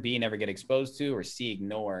learn, B, never get exposed to, or C,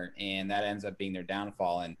 ignore. And that ends up being their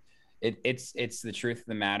downfall. And it's the truth of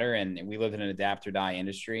the matter. And we live in an adapt or die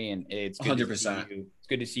industry. And it's good 100%. It's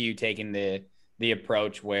good to see you taking the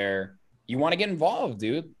approach where you want to get involved,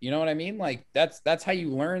 dude. You know what I mean? Like that's how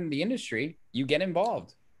you learn the industry. You get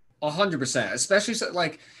involved. 100%, especially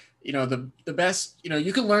like, the best,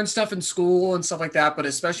 you can learn stuff in school and stuff like that, but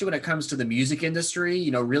especially when it comes to the music industry,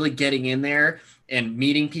 really getting in there and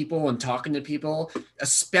meeting people and talking to people,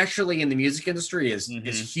 especially in the music industry is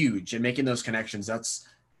huge, and making those connections. That's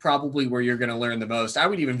probably where you're going to learn the most. I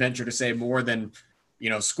would even venture to say more than,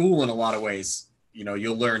 school in a lot of ways,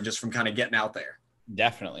 you'll learn just from kind of getting out there.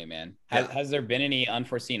 Definitely, man. Has there been any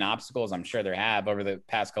unforeseen obstacles? I'm sure there have over the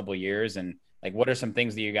past couple of years. And like, what are some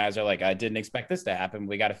things that you guys are like, I didn't expect this to happen.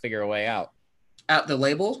 We got to figure a way out. At the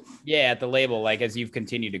label? Yeah, at the label, like as you've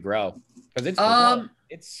continued to grow. Because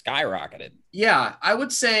it's skyrocketed. Yeah, I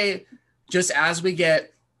would say just as we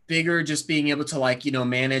get bigger, just being able to like,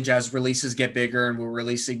 manage as releases get bigger and we're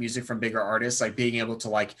releasing music from bigger artists, like being able to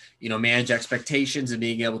like, manage expectations and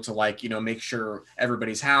being able to like, make sure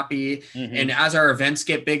everybody's happy. Mm-hmm. And as our events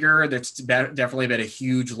get bigger, that's definitely been a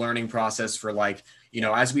huge learning process for like,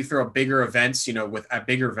 as we throw bigger events, at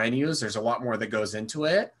bigger venues, there's a lot more that goes into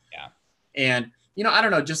it. Yeah. And, I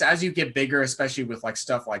don't know, just as you get bigger, especially with like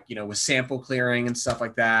stuff like, with sample clearing and stuff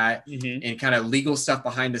like that, mm-hmm. and kind of legal stuff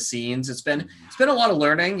behind the scenes, it's been a lot of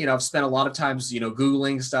learning. I've spent a lot of times,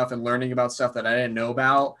 Googling stuff and learning about stuff that I didn't know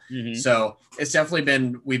about. Mm-hmm. So it's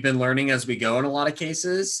definitely we've been learning as we go in a lot of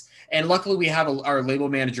cases. And luckily we have our label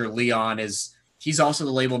manager, Leon, he's also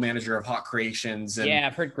the label manager of Hot Creations. And yeah,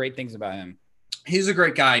 I've heard great things about him. He's a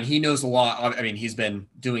great guy and he knows a lot. I mean, he's been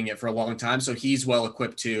doing it for a long time, so he's well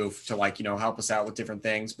equipped to like, help us out with different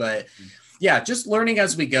things. But yeah, just learning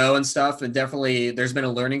as we go and stuff. And definitely there's been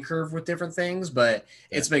a learning curve with different things, but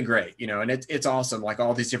it's been great, and it's awesome. Like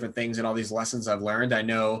all these different things and all these lessons I've learned, I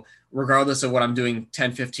know regardless of what I'm doing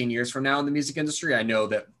 10, 15 years from now in the music industry, I know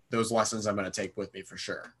that those lessons I'm going to take with me for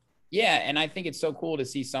sure. Yeah. And I think it's so cool to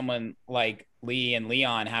see someone like Lee and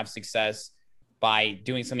Leon have success by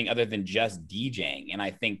doing something other than just DJing. And I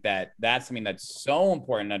think that that's something that's so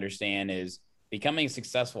important to understand is becoming a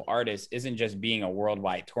successful artist isn't just being a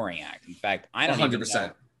worldwide touring act. In fact, I don't 100%. Even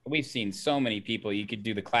know. We've seen so many people. You could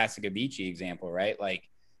do the classic Avicii example, right? Like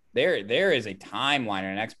there is a timeline or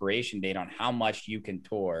an expiration date on how much you can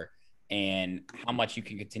tour and how much you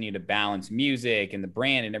can continue to balance music and the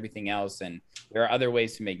brand and everything else. And there are other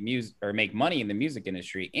ways to make music or make money in the music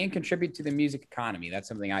industry and contribute to the music economy. That's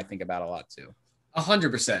something I think about a lot too.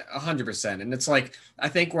 100%. And it's like, I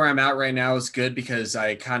think where I'm at right now is good because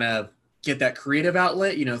I kind of get that creative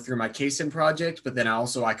outlet, through my Kaysen project, but then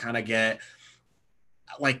I kind of get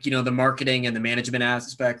like, the marketing and the management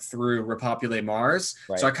aspect through Repopulate Mars.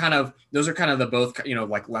 Right. So those are kind of the both,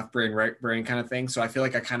 like left brain, right brain kind of thing. So I feel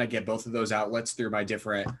like I kind of get both of those outlets through my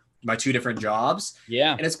two different jobs.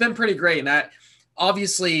 Yeah. And it's been pretty great. And that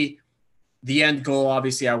obviously the end goal,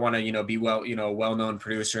 obviously I want to, be well-known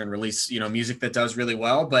producer and release, music that does really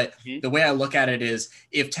well. But the way I look at it is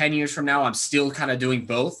if 10 years from now, I'm still kind of doing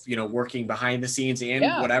both, working behind the scenes and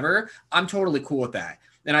whatever, I'm totally cool with that.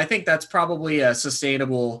 And I think that's probably a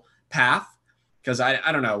sustainable path because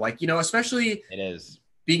I don't know, like, especially it is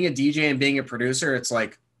being a DJ and being a producer. It's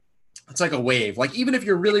like a wave. Like, even if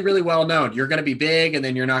you're really, really well known, you're going to be big and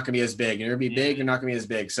then you're not going to be as big. You're going to be big, you're not going to be as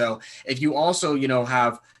big. So if you also,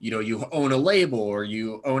 have, you own a label or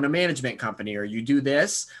you own a management company or you do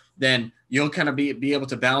this, then you'll kind of be able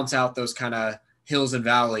to balance out those kind of hills and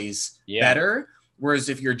valleys better. Whereas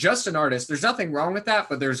if you're just an artist, there's nothing wrong with that,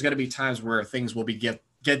 but there's going to be times where things will get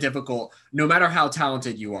difficult no matter how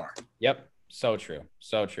talented you are. Yep. So true.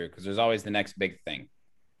 So true. Because there's always the next big thing.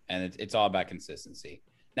 And it's all about consistency.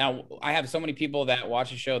 Now, I have so many people that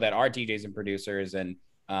watch the show that are DJs and producers, and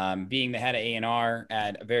being the head of A&R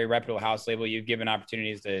at a very reputable house label, you've given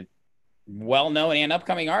opportunities to well-known and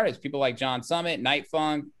upcoming artists, people like John Summit, Night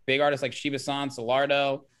Funk, big artists like Shiba San,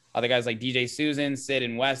 Solardo, other guys like DJ Susan, Sid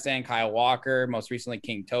and West End, Kyle Walker, most recently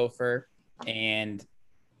King Topher. And,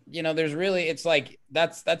 there's really, it's like,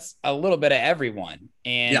 that's a little bit of everyone.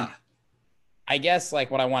 And I guess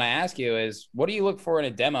like what I want to ask you is, what do you look for in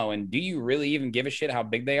a demo? And do you really even give a shit how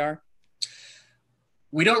big they are?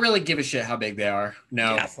 We don't really give a shit how big they are.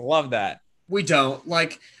 No. Yes, love that. We don't.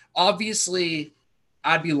 Like, obviously,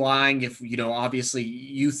 I'd be lying if, obviously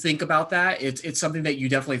you think about that. It's something that you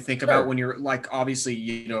definitely think about when you're like, obviously,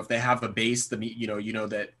 if they have a base,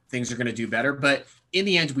 that things are going to do better. But in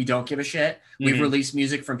the end, we don't give a shit. Mm-hmm. We've released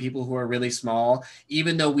music from people who are really small,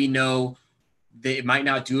 even though we know they might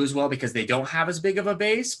not do as well because they don't have as big of a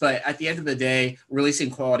base. But at the end of the day, releasing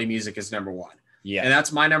quality music is number one. Yeah. And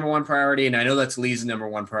that's my number one priority. And I know that's Lee's number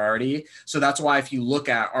one priority. So that's why if you look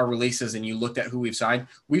at our releases and you looked at who we've signed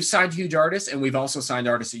huge artists, and we've also signed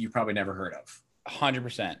artists that you probably never heard of.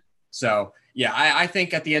 100%. So yeah, I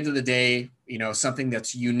think at the end of the day, something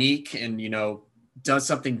that's unique and, does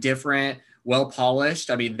something different, well polished.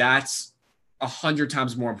 I mean, that's 100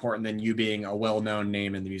 times more important than you being a well-known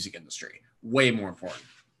name in the music industry. Way more important.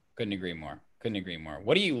 Couldn't agree more.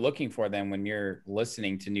 What are you looking for then when you're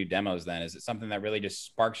listening to new demos then? Is it something that really just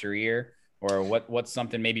sparks your ear, or what's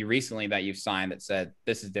something maybe recently that you've signed that said,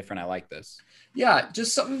 this is different, I like this? Yeah,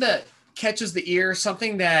 just something that catches the ear,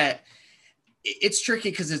 something that it's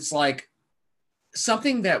tricky because it's like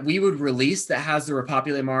something that we would release that has the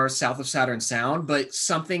Repopulate Mars South of Saturn sound, but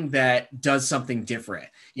something that does something different.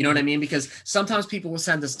 You know what I mean? Because sometimes people will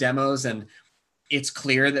send us demos and it's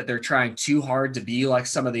clear that they're trying too hard to be like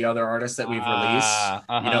some of the other artists that we've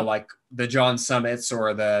released, like the John Summits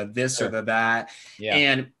or the this or the that. Yeah.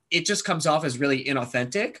 And it just comes off as really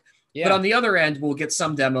inauthentic. Yeah. But on the other end, we'll get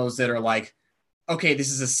some demos that are like, okay,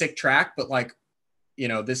 this is a sick track, but like, you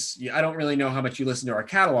know, this, I don't really know how much you listen to our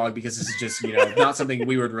catalog because this is just, you know, not something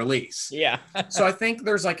we would release. Yeah. So I think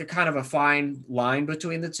there's like a kind of a fine line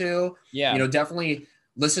between the two. Yeah. You know, definitely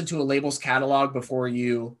listen to a label's catalog before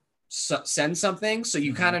you send something. So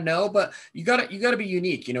you kind of know, but you gotta be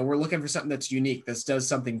unique. You know, we're looking for something that's unique. This does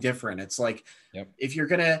something different. It's like, if you're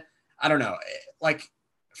gonna, I don't know, like,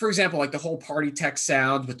 for example, like the whole party tech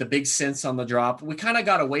sound with the big synths on the drop, we kind of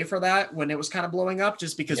got away from that when it was kind of blowing up,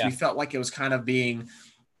 just because we felt like it was kind of being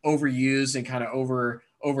overused and kind of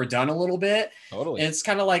overdone a little bit. Totally. And it's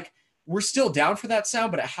kind of like, we're still down for that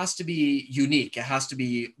sound, but it has to be unique. It has to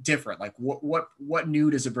be different. Like what new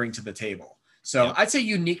does it bring to the table? So I'd say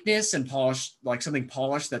uniqueness and polish, like something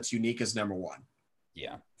polished that's unique, is number one.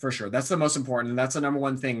 Yeah, for sure. That's the most important. And that's the number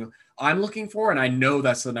one thing I'm looking for. And I know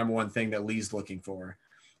that's the number one thing that Lee's looking for,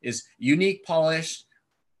 is unique, polished,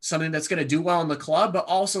 something that's going to do well in the club, but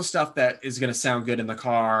also stuff that is going to sound good in the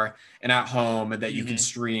car and at home, and that you can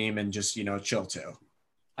stream and just, you know, chill to.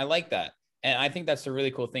 I like that. And I think that's the really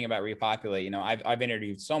cool thing about Repopulate. You know, I've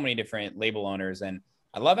interviewed so many different label owners, and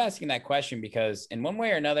I love asking that question because in one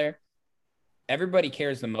way or another, everybody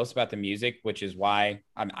cares the most about the music, which is why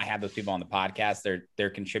I have those people on the podcast. They're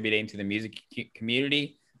contributing to the music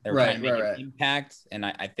community. They're trying to make an impact. And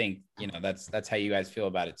I think, you know, that's how you guys feel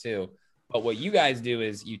about it too. But what you guys do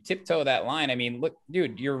is you tiptoe that line. I mean, look,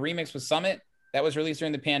 dude, your remix with Summit that was released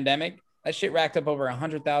during the pandemic, that shit racked up over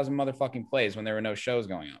 100,000 motherfucking plays when there were no shows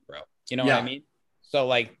going on, bro. You know what I mean? So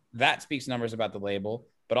like that speaks numbers about the label,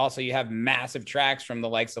 but also you have massive tracks from the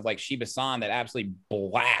likes of like Shiba San that absolutely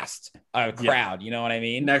blast a crowd. You know what I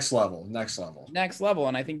mean? Next level.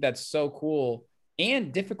 And I think that's so cool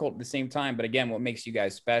and difficult at the same time. But again, what makes you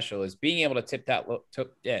guys special is being able to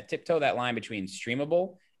tiptoe that line between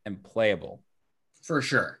streamable and playable. For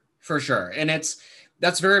sure. And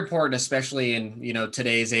that's very important, especially in, you know,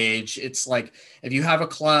 today's age. It's like, if you have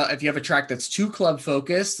a track that's too club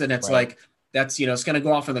focused, then it's like, that's, you know, it's going to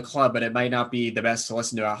go off in the club, but it might not be the best to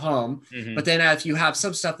listen to at home. But then if you have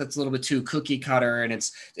some stuff that's a little bit too cookie cutter and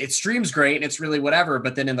it streams great and it's really whatever,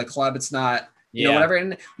 but then in the club, it's not, you know, whatever.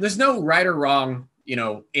 And there's no right or wrong, you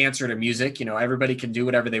know, answer to music. You know, everybody can do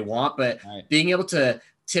whatever they want, but being able to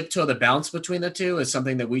tiptoe the bounce between the two is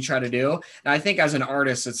something that we try to do. And I think as an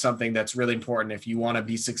artist, it's something that's really important. If you want to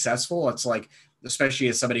be successful, it's like, especially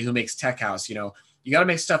as somebody who makes tech house, you know, you got to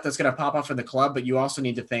make stuff that's going to pop off in the club, but you also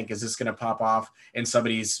need to think, is this going to pop off in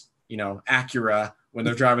somebody's, you know, Acura when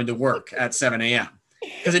they're driving to work at 7 a.m.?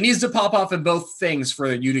 Because it needs to pop off in both things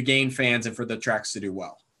for you to gain fans and for the tracks to do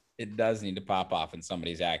well. It does need to pop off in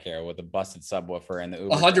somebody's Acura with a busted subwoofer and the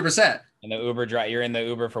Uber. 100%. And the Uber drive, you're in the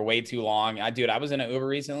Uber for way too long. I was in an Uber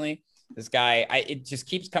recently. This guy, it just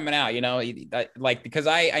keeps coming out, you know, like, because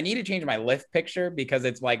I need to change my lift picture because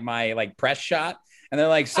it's like my like press shot. And they're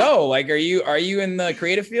like, so like, are you in the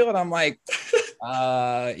creative field? And I'm like,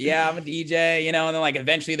 yeah, I'm a DJ, you know, and then like,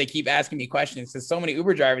 eventually they keep asking me questions. Cause so many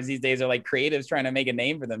Uber drivers these days are like creatives trying to make a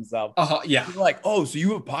name for themselves. Yeah. They're like, oh, so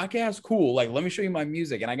you have a podcast? Cool. Like, let me show you my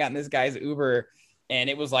music. And I got in this guy's Uber and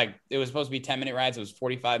it was supposed to be 10-minute rides. It was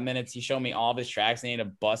 45 minutes. He showed me all of his tracks and he had a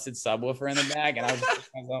busted subwoofer in the bag. And I was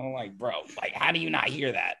I'm like, bro, like, how do you not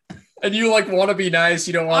hear that? And you like want to be nice.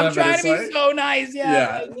 You don't want I'm trying to be so nice.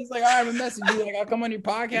 Yeah. He's like, all right, I'm gonna message you. Like, I'll come on your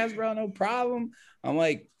podcast, bro. No problem. I'm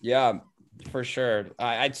like, yeah, for sure.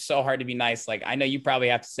 It's so hard to be nice. Like, I know you probably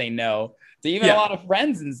have to say no to even a lot of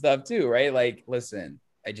friends and stuff too, right? Like, listen,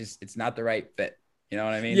 it's not the right fit. You know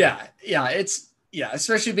what I mean? Yeah.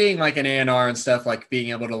 Especially being like an A&R and stuff, like being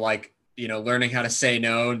able to like, you know, learning how to say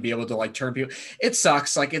no and be able to like turn people. It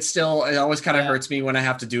sucks. Like it always kind of hurts me when I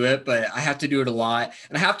have to do it, but I have to do it a lot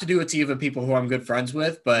and I have to do it to even people who I'm good friends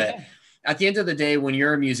with. But at the end of the day, when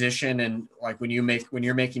you're a musician and like when you're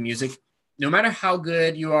making music, no matter how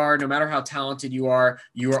good you are, no matter how talented you are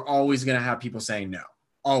always going to have people saying no.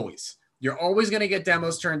 Always. You're always going to get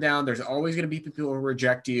demos turned down. There's always going to be people who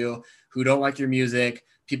reject you, who don't like your music,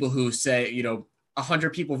 people who say, you know,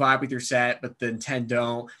 100 people vibe with your set, but then 10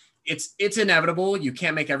 don't. It's inevitable. You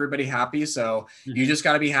can't make everybody happy. So you just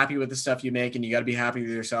got to be happy with the stuff you make and you got to be happy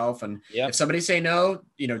with yourself. And if somebody say no,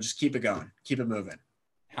 you know, just keep it going, keep it moving.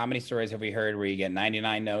 How many stories have we heard where you get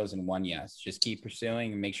 99 no's and 1 yes? Just keep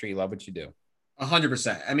pursuing and make sure you love what you do.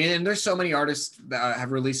 100%. I mean, and there's so many artists that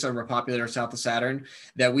have released on Repopulate or South of Saturn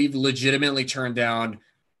that we've legitimately turned down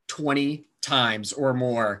 20 times or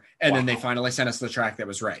more. And then they finally sent us the track that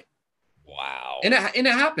was right. Wow. And it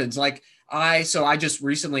happens. Like I just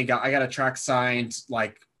recently got a track signed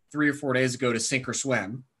like 3 or 4 days ago to Sink or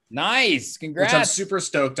Swim. Nice. Congrats. Which I'm super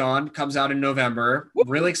stoked on. Comes out in November. Woo.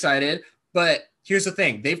 Really excited. But here's the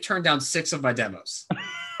thing. They've turned down 6 of my demos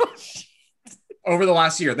over the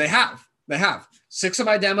last year. They have 6 of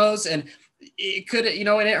my demos, and it could,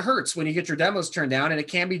 and it hurts when you get your demos turned down, and it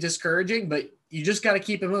can be discouraging, but you just got to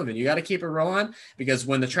keep it moving. You got to keep it rolling, because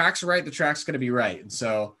when the track's right, the track's going to be right. And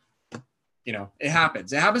so, it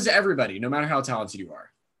happens. It happens to everybody, no matter how talented you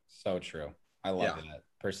are. So true. I love that.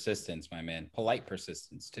 Persistence, my man. Polite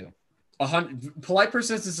persistence too. Polite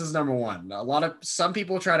persistence is number one. Some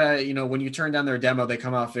people try to, when you turn down their demo, they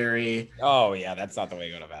come off very. Oh yeah, that's not the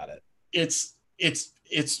way to go about it. It's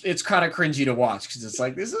kind of cringy to watch, because it's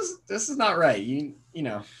like this is not right. You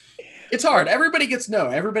know, it's hard. Everybody gets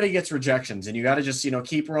everybody gets rejections, and you got to just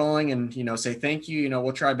keep rolling and say thank you.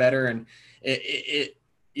 We'll try better, and it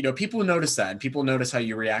people notice that, and people notice how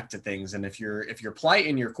you react to things. And if you're polite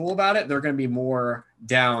and you're cool about it, they're going to be more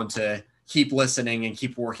down to keep listening and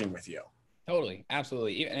keep working with you. Totally.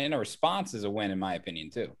 Absolutely. And a response is a win, in my opinion,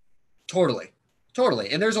 too. Totally.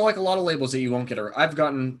 And there's like a lot of labels that you won't get. I've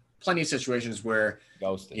gotten plenty of situations where,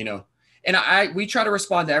 ghosted. And we try to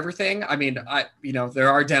respond to everything. I mean, there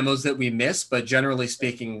are demos that we miss, but generally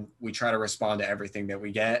speaking, we try to respond to everything that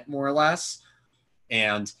we get, more or less.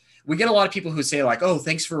 And we get a lot of people who say like, oh,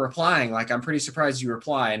 thanks for replying. Like, I'm pretty surprised you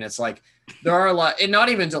reply. And it's like, there are a lot, and not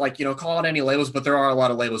even to call out any labels, but there are a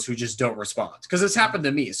lot of labels who just don't respond, because it's happened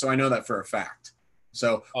to me. So I know that for a fact.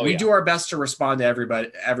 So we do our best to respond to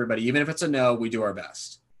everybody, even if it's a no, we do our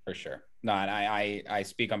best. For sure. No, and I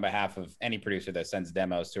speak on behalf of any producer that sends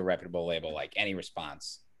demos to a reputable label. Like, any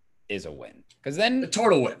response is a win, because then a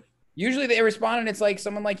total win. Usually they respond and it's like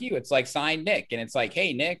someone like you. It's like signed Nick, and it's like,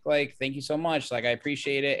 hey Nick, like, thank you so much. Like, I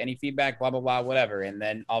appreciate it. Any feedback, blah, blah, blah, whatever. And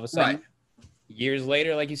then all of a sudden, years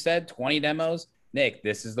later, like you said, 20 demos, Nick,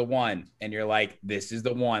 this is the one. And you're like, this is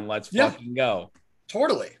the one. Let's fucking go.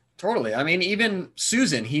 Totally. I mean, even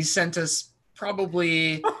Susan, he sent us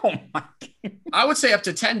probably, I would say up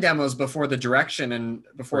to 10 demos before the Direction and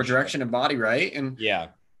Direction and Body Right. And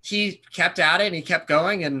he kept at it and he kept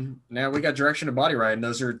going, and now we got Direction and Body Right. And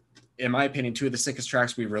those are, in my opinion, 2 of the sickest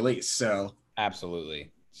tracks we've released. So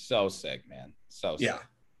absolutely. So sick, man. So sick. Yeah.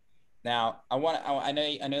 Now I know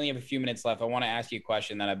you have a few minutes left. I want to ask you a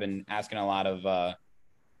question that I've been asking a lot of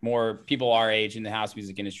more people our age in the house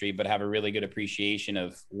music industry, but have a really good appreciation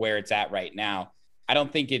of where it's at right now. I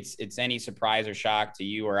don't think it's any surprise or shock to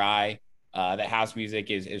you or I that house music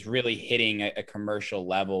is really hitting a commercial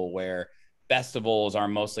level where festivals are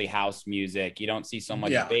mostly house music. You don't see so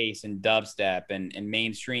much bass and dubstep and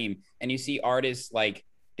mainstream. And you see artists like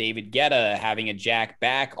David Guetta having a Jack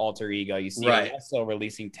Back alter ego. You see also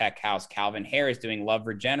releasing tech house, Calvin Harris doing Love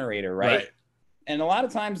Regenerator, right? And a lot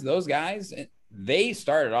of times those guys, they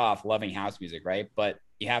started off loving house music, right? But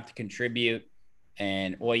you have to contribute,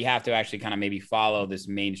 and you have to actually kind of maybe follow this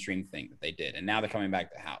mainstream thing that they did. And now they're coming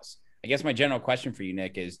back to house. I guess my general question for you,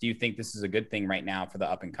 Nick, is do you think this is a good thing right now for the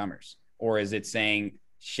up and comers? Or is it saying,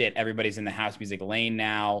 shit, everybody's in the house music lane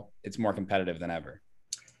now, it's more competitive than ever?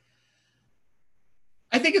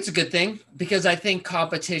 I think it's a good thing, because I think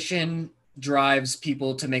competition drives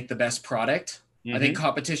people to make the best product. I think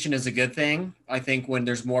competition is a good thing. I think when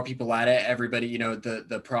there's more people at it, everybody,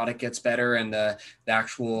 the product gets better, and the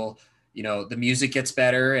actual, the music gets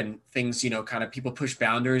better, and things, kind of people push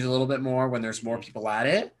boundaries a little bit more when there's more people at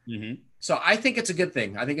it. So I think it's a good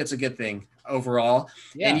thing. I think it's a good thing overall.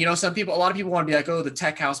 Yeah. And, a lot of people want to be like, oh, the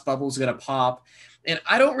tech house bubble is going to pop. And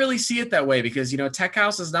I don't really see it that way, because, tech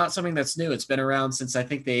house is not something that's new. It's been around since, I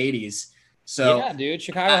think, the 80s. So yeah, dude,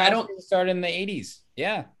 Chicago house started in the 80s.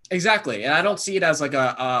 Yeah, exactly. And I don't see it as like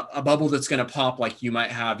a bubble that's going to pop like you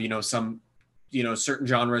might have, some, certain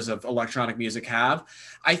genres of electronic music have.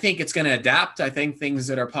 I think it's going to adapt. I think things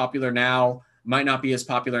that are popular now might not be as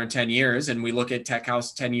popular in 10 years. And we look at tech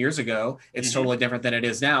house 10 years ago, it's totally different than it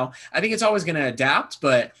is now. I think it's always going to adapt,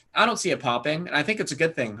 but I don't see it popping. And I think it's a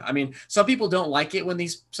good thing. I mean, some people don't like it when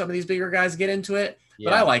some of these bigger guys get into it,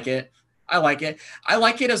 but I like it. I like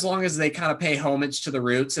it as long as they kind of pay homage to the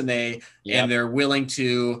roots, and and they're willing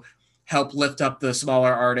to help lift up the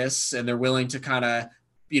smaller artists, and they're willing to kind of,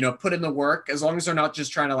 put in the work, as long as they're not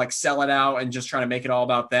just trying to like sell it out and just trying to make it all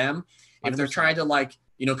about them. 100%. If they're trying to like,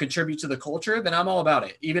 contribute to the culture, then I'm all about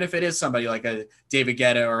it. Even if it is somebody like a David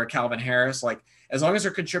Guetta or a Calvin Harris, like as long as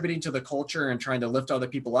they're contributing to the culture and trying to lift other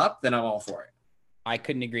people up, then I'm all for it. I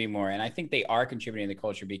couldn't agree more. And I think they are contributing to the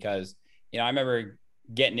culture, because, I remember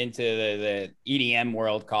getting into the EDM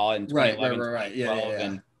world, call it in 2011, right.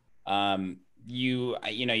 Yeah. And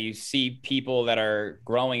you see people that are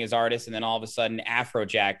growing as artists, and then all of a sudden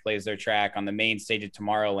Afrojack plays their track on the main stage of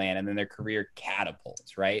Tomorrowland, and then their career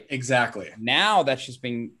catapults, right? Exactly. Now that's just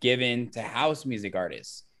been given to house music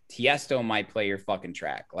artists. Tiesto might play your fucking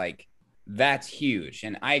track. Like, that's huge.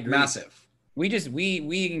 And I agree. Massive.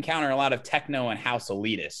 We encounter a lot of techno and house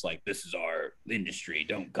elitists. Like, this is our industry.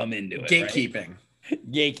 Don't come into it. Gatekeeping.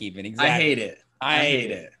 Right? Gatekeeping. Exactly. I hate it. I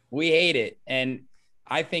hate it. We hate it. And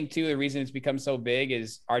I think too, the reason it's become so big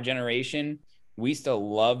is our generation. We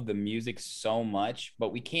still love the music so much,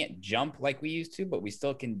 but we can't jump like we used to, but we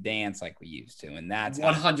still can dance like we used to. And that's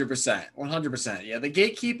 100%. 100%. Yeah. The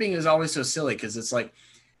gatekeeping is always so silly because it's like,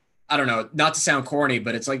 I don't know, not to sound corny,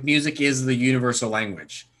 but it's like music is the universal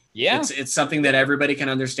language. Yeah. It's something that everybody can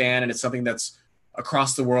understand, and it's something that's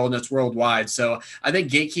across the world and it's worldwide. So I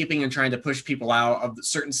think gatekeeping and trying to push people out of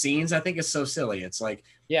certain scenes, I think is so silly. It's like,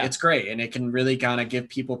 it's great. And it can really kind of give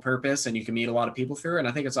people purpose, and you can meet a lot of people through it. And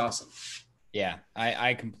I think it's awesome. Yeah,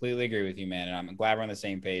 I completely agree with you, man. And I'm glad we're on the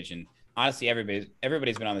same page. And honestly,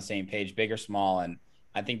 everybody's been on the same page, big or small. And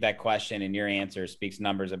I think that question and your answer speaks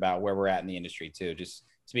numbers about where we're at in the industry too. Just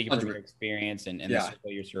speaking from your experience and the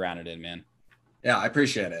circle you're surrounded in, man. Yeah, I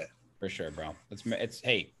appreciate it. For sure, bro.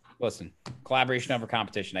 Hey, listen, collaboration over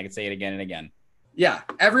competition. I can say it again and again. Yeah,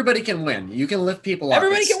 everybody can win. You can lift people up.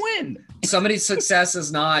 Everybody can win. Somebody's success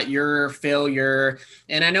is not your failure.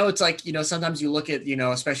 And I know it's like, sometimes you look at,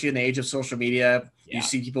 especially in the age of social media, you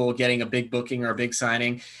see people getting a big booking or a big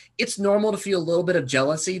signing. It's normal to feel a little bit of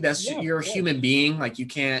jealousy. You're a human being. Like, you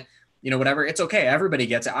can't, whatever. It's okay. Everybody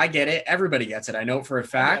gets it. I get it. Everybody gets it. I know it for a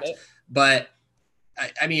fact. But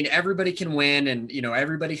I mean, everybody can win, and,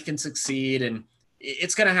 everybody can succeed, and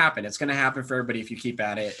it's going to happen. It's going to happen for everybody if you keep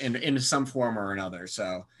at it in some form or another.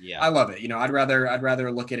 So I love it. I'd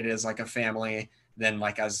rather look at it as like a family than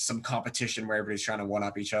like as some competition where everybody's trying to one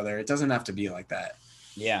up each other. It doesn't have to be like that.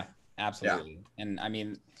 Yeah, absolutely. Yeah. And I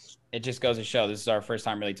mean, it just goes to show this is our first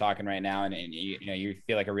time really talking right now. And you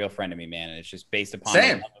feel like a real friend to me, man. And it's just based upon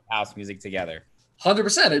the love of house music together.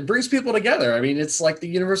 100%. It brings people together. I mean, it's like the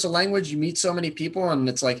universal language. You meet so many people, and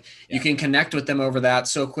it's like you can connect with them over that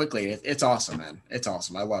so quickly. It's awesome, man. It's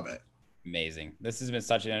awesome. I love it. Amazing. This has been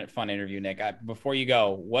such a fun interview, Nick. Before you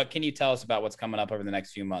go, what can you tell us about what's coming up over the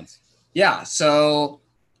next few months? Yeah. So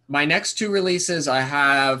my next two releases, I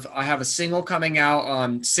have a single coming out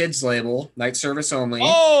on Sid's label, Night Service Only.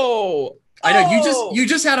 Oh, I know you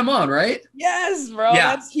just had him on, right? Yes, bro.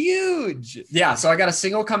 Yeah. That's huge. Yeah. So I got a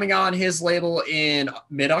single coming out on his label in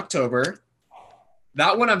mid-October.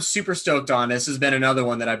 That one I'm super stoked on. This has been another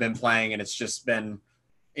one that I've been playing, and it's just been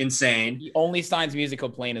insane. He only signs music he'll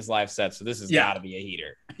play in his live set, so this has got to be a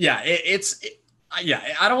heater. Yeah,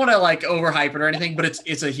 I don't want to like overhype it or anything, but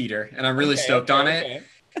it's a heater, and I'm really stoked on it.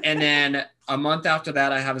 And then a month after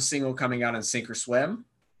that, I have a single coming out on Sink or Swim.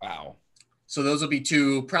 Wow. So those will be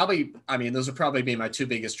those will probably be my two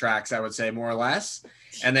biggest tracks, I would say, more or less.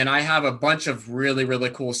 And then I have a bunch of really, really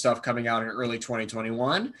cool stuff coming out in early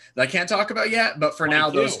 2021 that I can't talk about yet. But for now,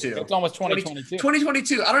 those two. It's almost 2022.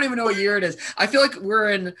 2022. I don't even know what year it is. I feel like we're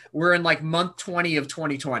in like month 20 of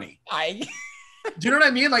 2020. Do you know what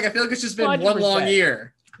I mean? Like, I feel like it's just been 100%. One long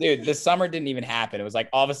year. Dude, the summer didn't even happen. It was like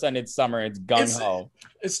all of a sudden it's summer. It's gung-ho.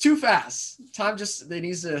 It's too fast. Time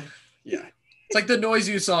needs to, yeah. It's like the Noise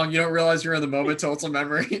You song. You don't realize you're in the moment till it's a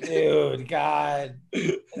memory. Dude, God.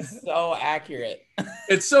 It's so accurate.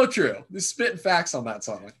 It's so true. They're spitting facts on that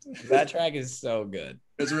song. That track is so good.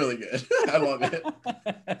 It's really good. I love it.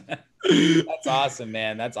 That's awesome,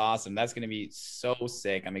 man. That's awesome. That's going to be so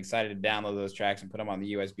sick. I'm excited to download those tracks and put them on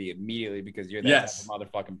the USB immediately because you're that type of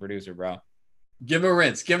motherfucking producer, bro. Give him a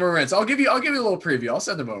rinse. I'll give you a little preview. I'll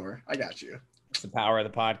send them over. I got you. It's the power of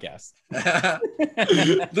the podcast.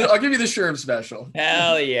 I'll give you the Sherm special.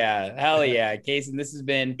 Hell yeah. Kaysen, this has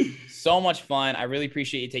been so much fun. I really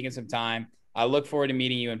appreciate you taking some time. I look forward to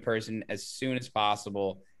meeting you in person as soon as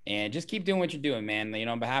possible. And just keep doing what you're doing, man.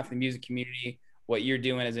 On behalf of the music community, what you're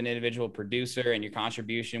doing as an individual producer and your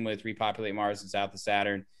contribution with Repopulate Mars and South of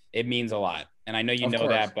Saturn, it means a lot. And I know you know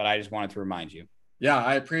that, but I just wanted to remind you. Yeah,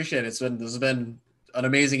 I appreciate it. This has been an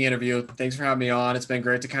amazing interview. Thanks for having me on. It's been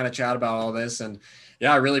great to kind of chat about all this. And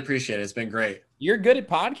yeah, I really appreciate it. It's been great. You're good at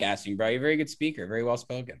podcasting, bro. You're a very good speaker. Very well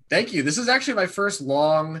spoken. Thank you. This is actually my first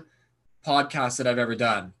long podcast that I've ever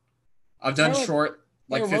done. I've done short,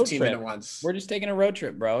 like 15-minute ones. We're just taking a road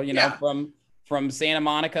trip, bro. From Santa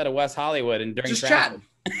Monica to West Hollywood and during traffic.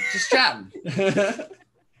 Just chatting.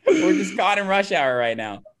 We're just caught in rush hour right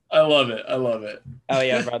now. I love it. Oh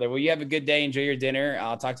yeah, brother. Well, you have a good day. Enjoy your dinner.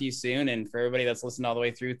 I'll talk to you soon. And for everybody that's listened all the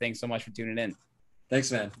way through, thanks so much for tuning in.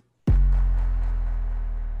 Thanks, man.